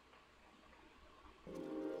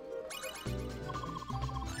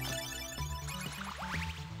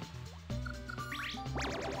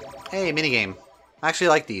 Hey, minigame. I actually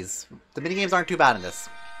like these. The minigames aren't too bad in this.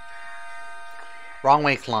 Wrong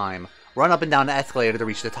way climb. Run up and down the escalator to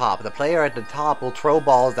reach the top. The player at the top will throw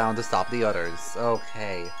balls down to stop the others.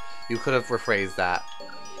 Okay. You could have rephrased that.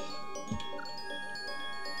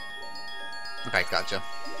 Okay, gotcha.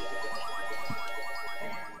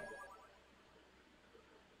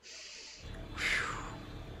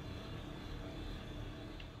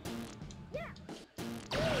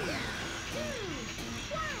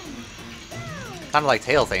 Kind of like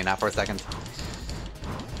Tails saying that for a second.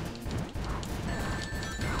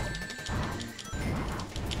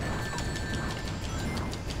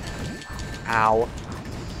 Ow.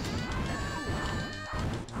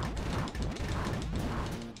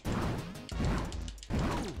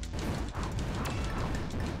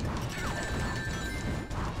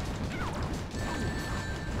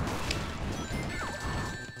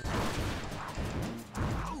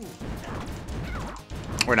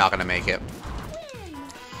 We're not gonna make it.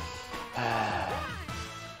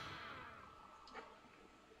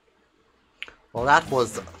 Well, that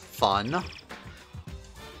was fun.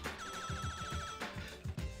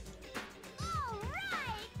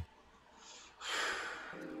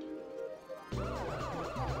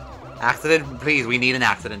 Accident, please, we need an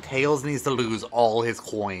accident. Tails needs to lose all his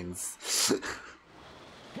coins.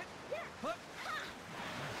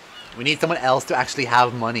 We need someone else to actually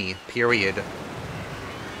have money, period.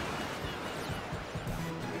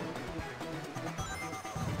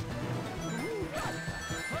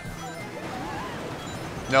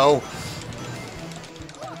 No.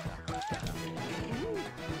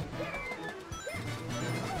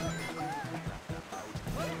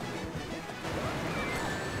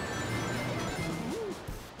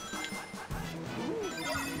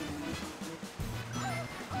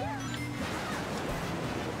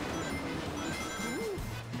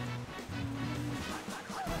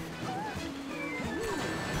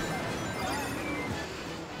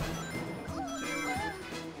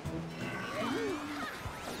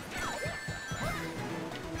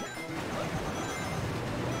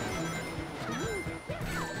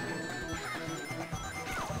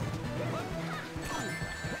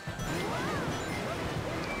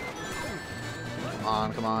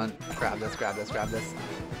 come on. Grab this, grab this, grab this.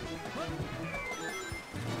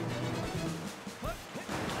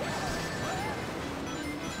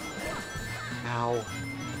 Ow.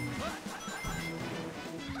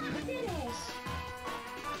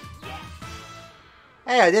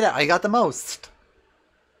 Hey, I did it! I got the most!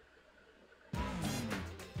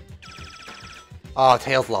 Oh,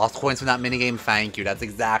 Tails lost coins from that minigame. Thank you. That's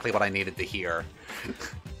exactly what I needed to hear.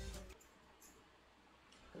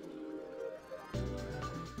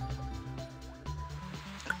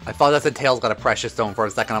 I thought that said Tails got a Precious Stone for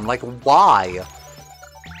a second. I'm like, why?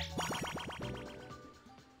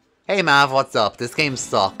 Hey Mav, what's up? This game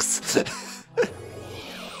sucks.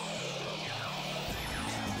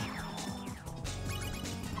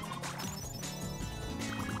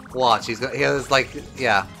 Watch, he has like,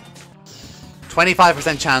 yeah.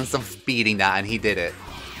 25% chance of beating that, and he did it.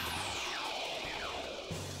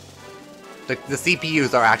 The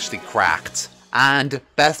CPUs are actually cracked. And,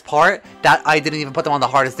 best part, that I didn't even put them on the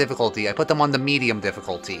hardest difficulty. I put them on the medium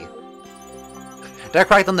difficulty. They're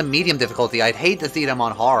cracked on the medium difficulty. I'd hate to see them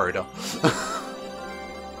on hard.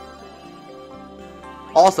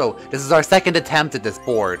 Also, this is our second attempt at this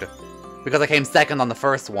board. Because I came second on the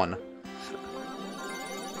first one.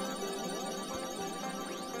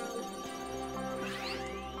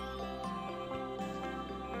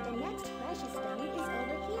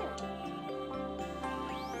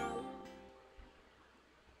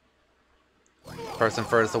 Person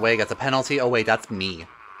furthest away gets a penalty. Oh wait, that's me.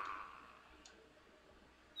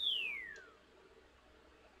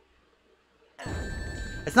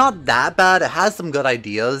 It's not that bad. It has some good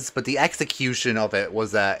ideas, but the execution of it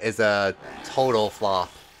is a total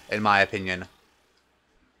flop, in my opinion.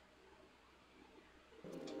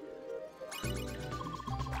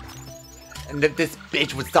 And if this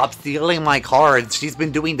bitch would stop stealing my cards, she's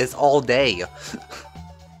been doing this all day.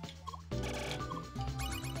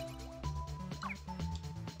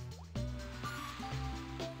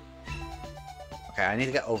 Okay, I need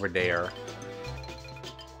to get over there.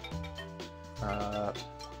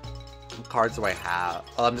 What cards do I have?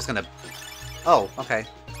 Oh, I'm just gonna... Oh, okay.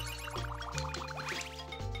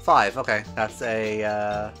 5, okay. That's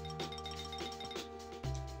a,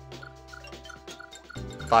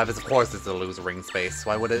 5 is, of course, is to lose ring space.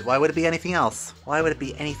 Why would it be anything else? Why would it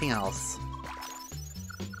be anything else?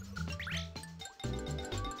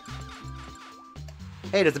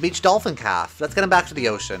 Hey, there's a beach dolphin calf. Let's get him back to the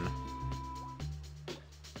ocean.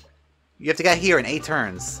 You have to get here in 8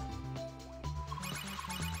 turns.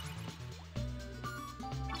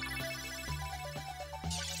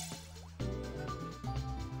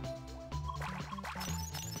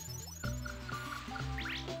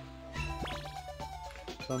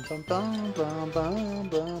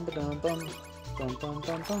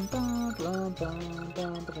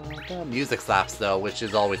 Music slaps though, which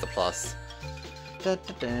is always a plus.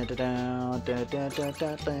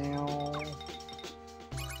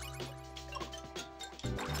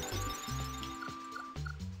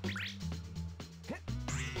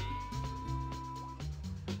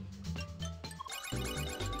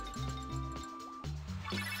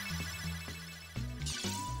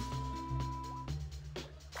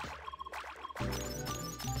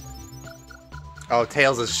 Oh,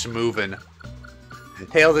 Tails is schmoovin'.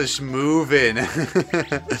 Tails is schmoovin'.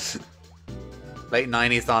 Late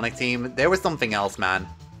 90s Sonic Team. There was something else, man.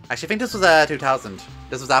 Actually, I think this was 2000.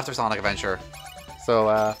 This was after Sonic Adventure.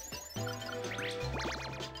 So,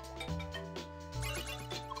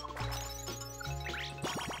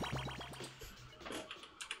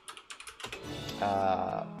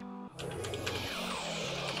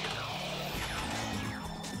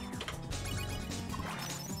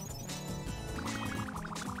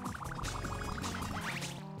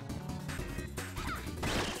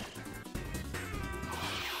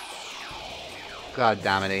 God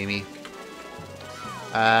damn it, Amy.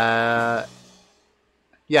 Yeah,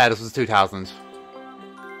 this was 2000.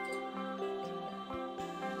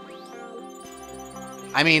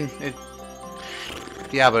 I mean,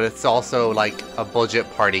 yeah, but it's also like a budget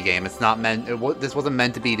party game. It's not meant. This wasn't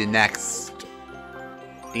meant to be the next.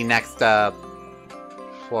 What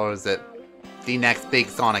was it? The next big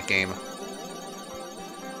Sonic game.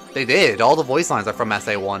 They did. All the voice lines are from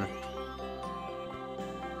SA1.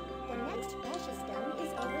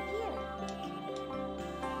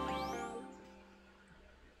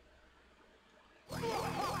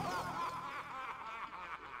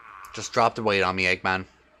 Just drop the weight on me, Eggman.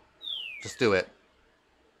 Just do it.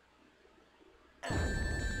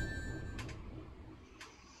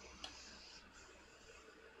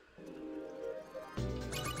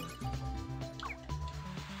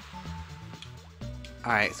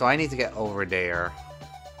 Alright, so I need to get over there.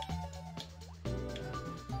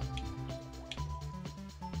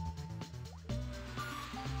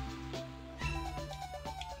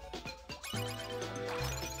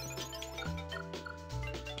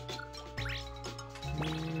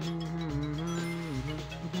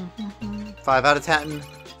 5 out of 10?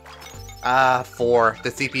 4.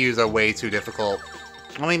 The CPUs are way too difficult.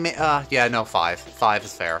 I mean, yeah, no, 5. 5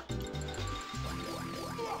 is fair.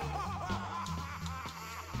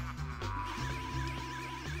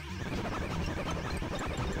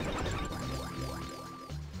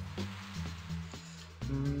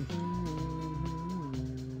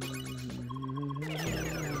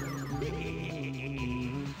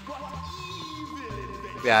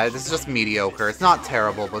 Yeah, this is just mediocre. It's not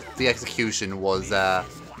terrible, but the execution was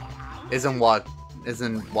isn't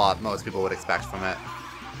what most people would expect from it.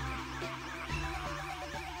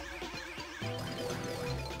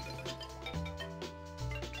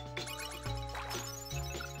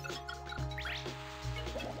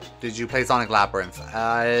 Did you play Sonic Labyrinth?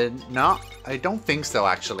 No, I don't think so,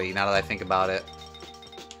 actually, now that I think about it.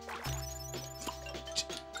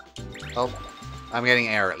 Oh, I'm getting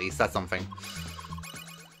air at least, that's something.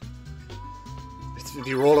 If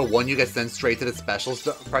you roll a 1, you get sent straight to the special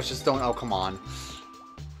Precious Stone. Oh, come on.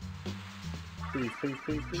 Please, please,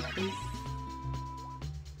 please, please, please.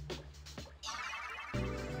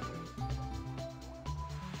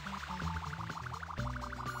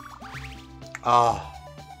 Oh.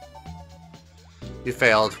 You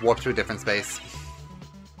failed. Warp to a different space.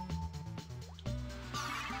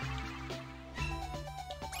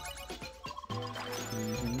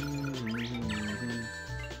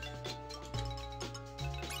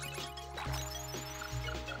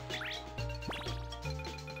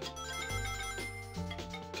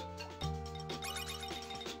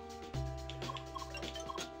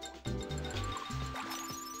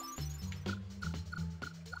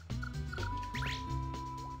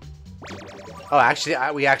 Oh, actually,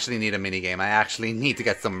 we actually need a minigame. I actually need to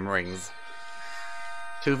get some rings.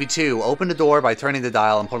 2v2. Open the door by turning the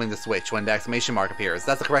dial and pulling the switch when the exclamation mark appears.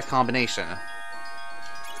 That's the correct combination.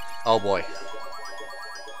 Oh boy.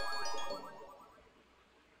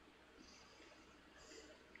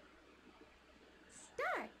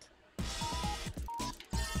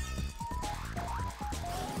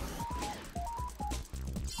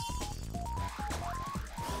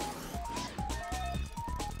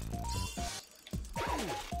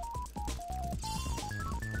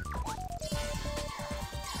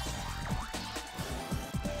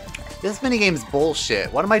 This minigame's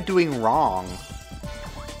bullshit. What am I doing wrong?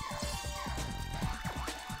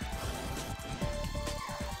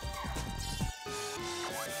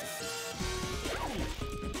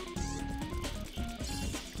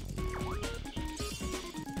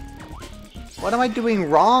 What am I doing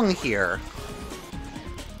wrong here?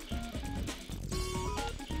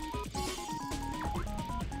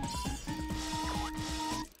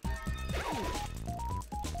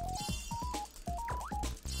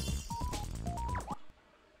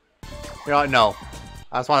 You know what? No.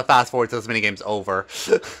 I just want to fast forward till this minigame's over.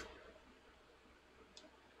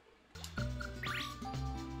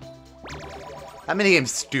 That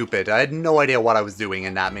minigame's stupid. I had no idea what I was doing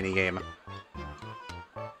in that minigame.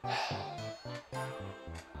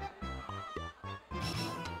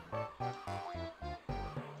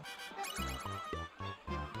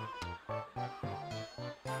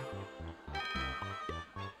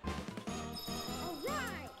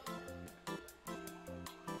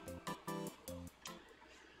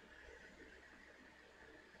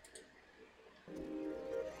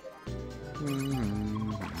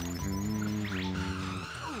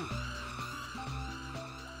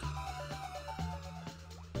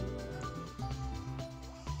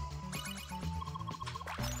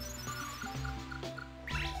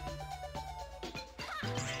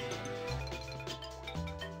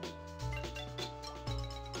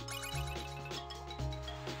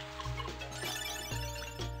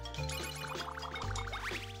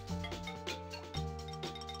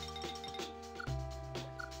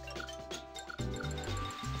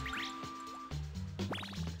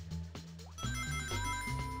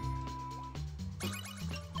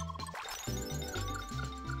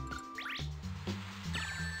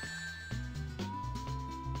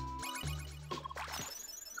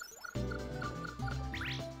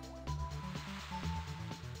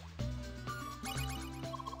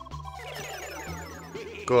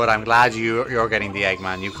 Good, I'm glad you're getting the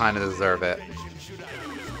Eggman. You kind of deserve it.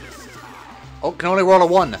 Oh, can only roll a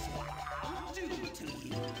 1.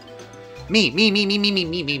 Me.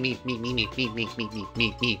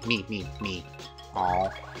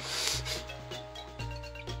 Aww.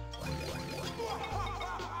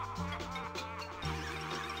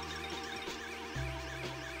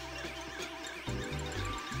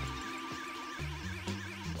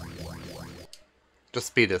 Just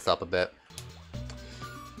speed this up a bit.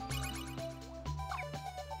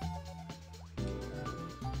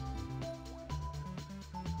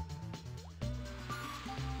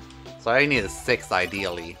 So I need a 6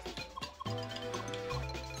 ideally.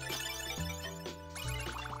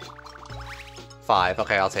 Five.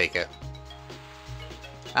 Okay, I'll take it.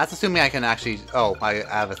 That's assuming I can actually... Oh, I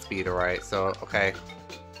have a speeder, right? So, okay.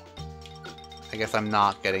 I guess I'm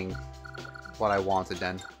not getting what I wanted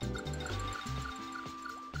then.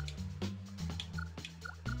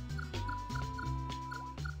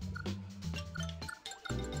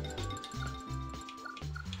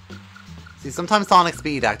 See, sometimes Sonic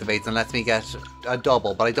Speed activates and lets me get a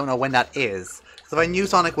double, but I don't know when that is. So if I knew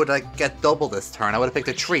Sonic would like get double this turn, I would have picked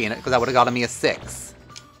a 3 in it, because that would have gotten me a 6.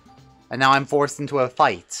 And now I'm forced into a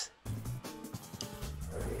fight.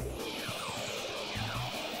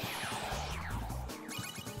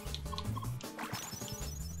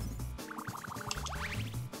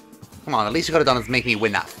 Come on, at least you could have done is make me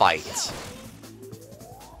win that fight.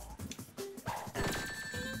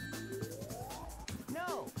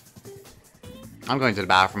 No. I'm going to the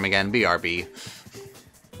bathroom again, BRB.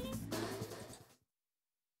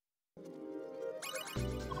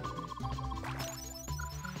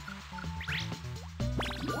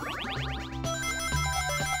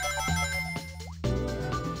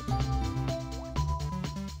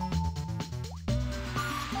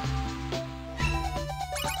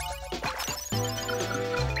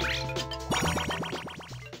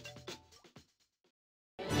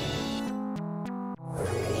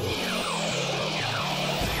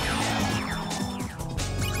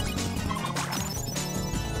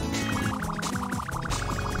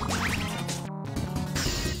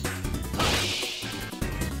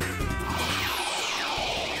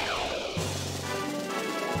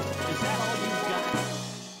 Is that all you've got?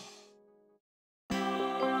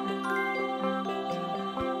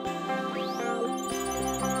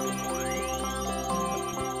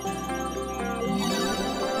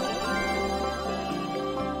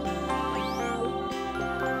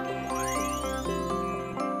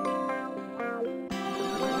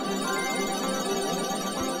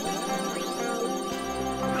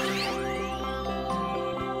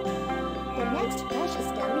 The next precious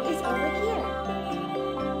stone is over here.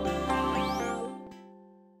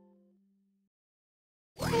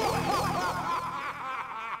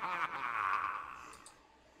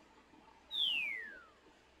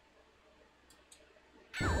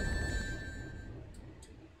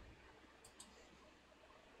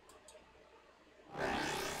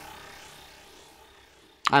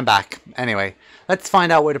 I'm back. Anyway, let's find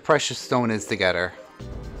out where the precious stone is together.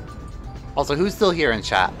 Also, who's still here in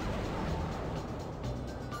chat?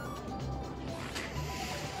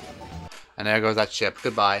 And there goes that ship.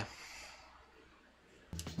 Goodbye.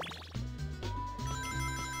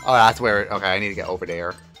 Oh, that's where... Okay, I need to get over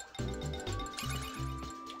there.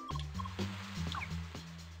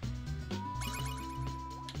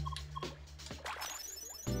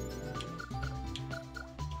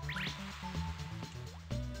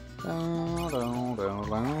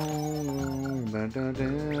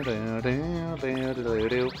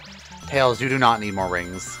 Tails, you do not need more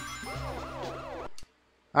rings.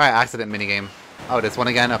 Alright, accident minigame. Oh, this one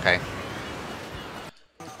again? Okay.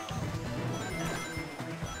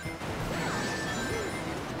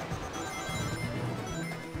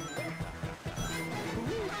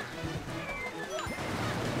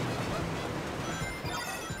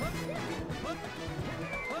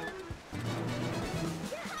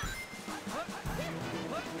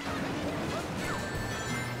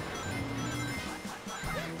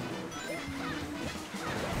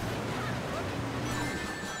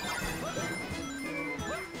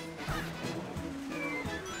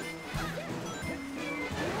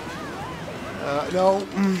 No.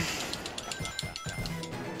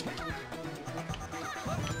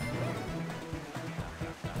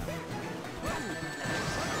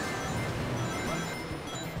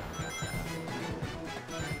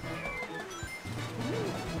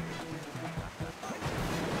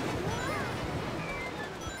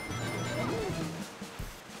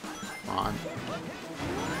 Come on.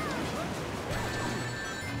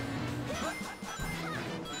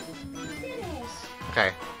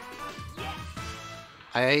 Okay.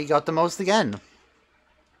 I got the most again.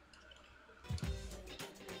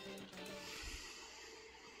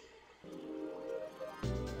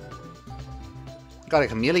 Got a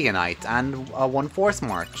Chameleonite and a 1 Force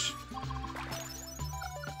March.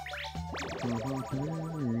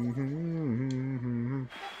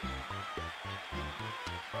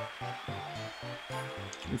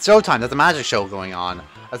 It's showtime, there's a magic show going on.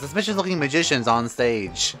 A suspicious looking magician's on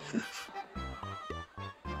stage.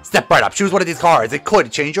 Step right up, choose one of these cards. It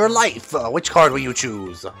could change your life. Which card will you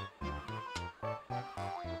choose?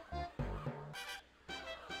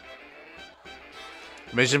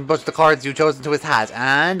 The magician puts the cards you chose into his hat,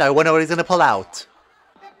 and I wonder what he's gonna pull out.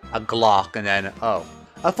 A Glock, and then, oh.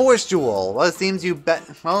 A Force Jewel! Well, it seems you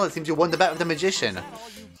won the bet with the magician. All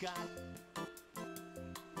you got.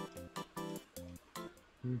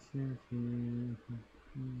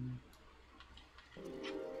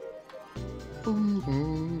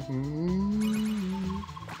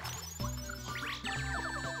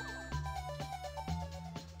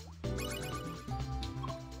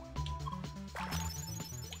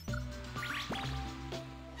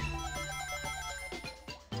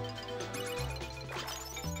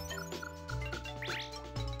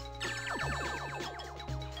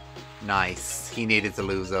 Nice. He needed to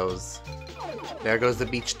lose those. There goes the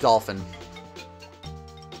beach dolphin.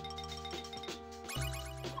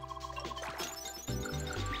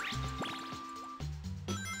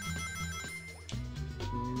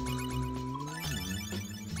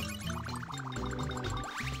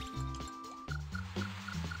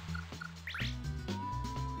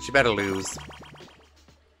 She better lose.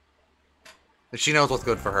 If she knows what's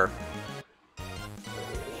good for her.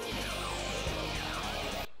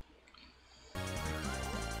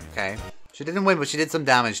 Okay. She didn't win, but she did some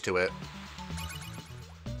damage to it.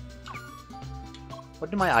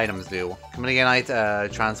 What do my items do? Committing Knight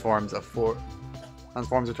transforms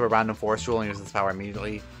into a random Force Jewel and uses its power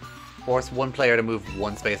immediately. Force one player to move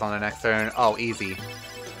one space on their next turn. Oh, easy.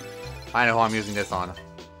 I know who I'm using this on.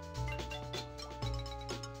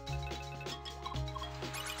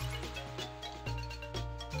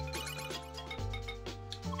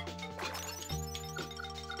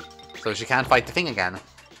 So she can't fight the thing again.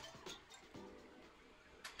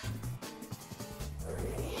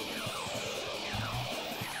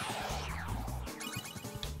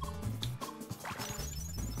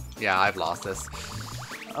 Yeah, I've lost this.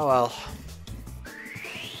 Oh well.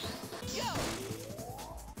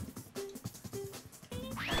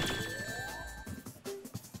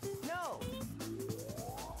 No.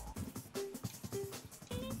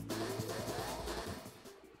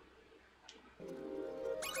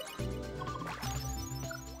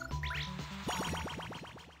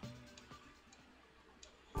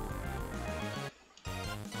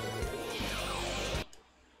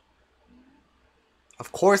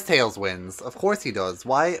 Of course Tails wins. Of course he does.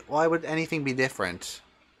 Why would anything be different?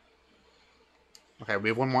 Okay, we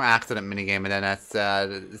have one more accident minigame and then that's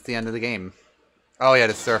it's the end of the game. Oh yeah,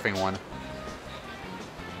 the surfing one.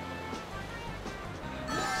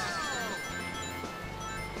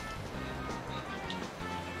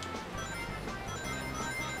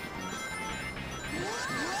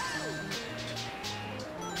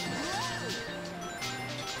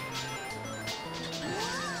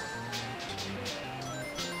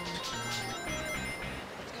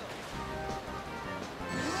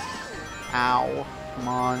 Ow. Come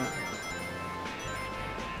on.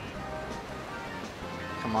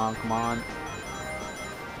 Come on, come on.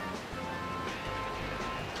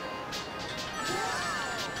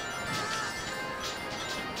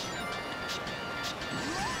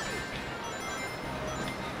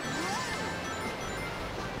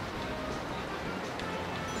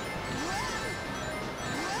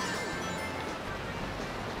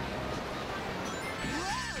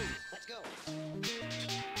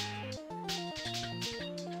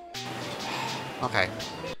 Okay.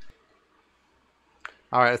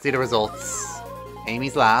 Alright, let's see the results.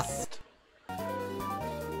 Amy's last.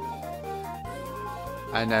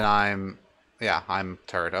 And then I'm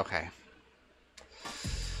third, okay.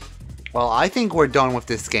 Well, I think we're done with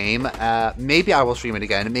this game. Maybe I will stream it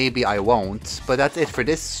again, maybe I won't. But that's it for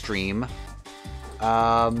this stream.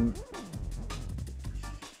 Can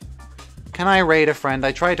I raid a friend?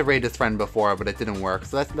 I tried to raid this friend before, but it didn't work.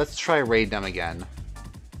 So let's try raid them again.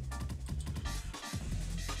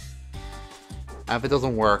 If it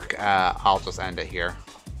doesn't work, I'll just end it here.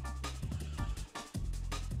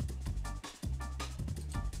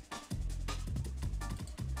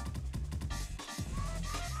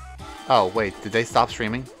 Oh, wait, did they stop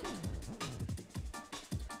streaming?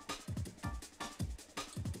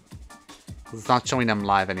 It's not showing them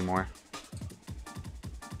live anymore.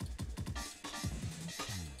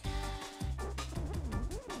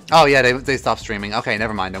 Oh yeah, they stopped streaming. Okay,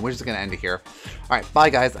 never mind then. We're just gonna end it here. Alright, bye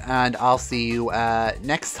guys, and I'll see you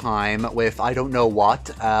next time with I don't know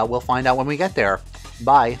what. We'll find out when we get there.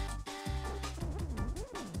 Bye.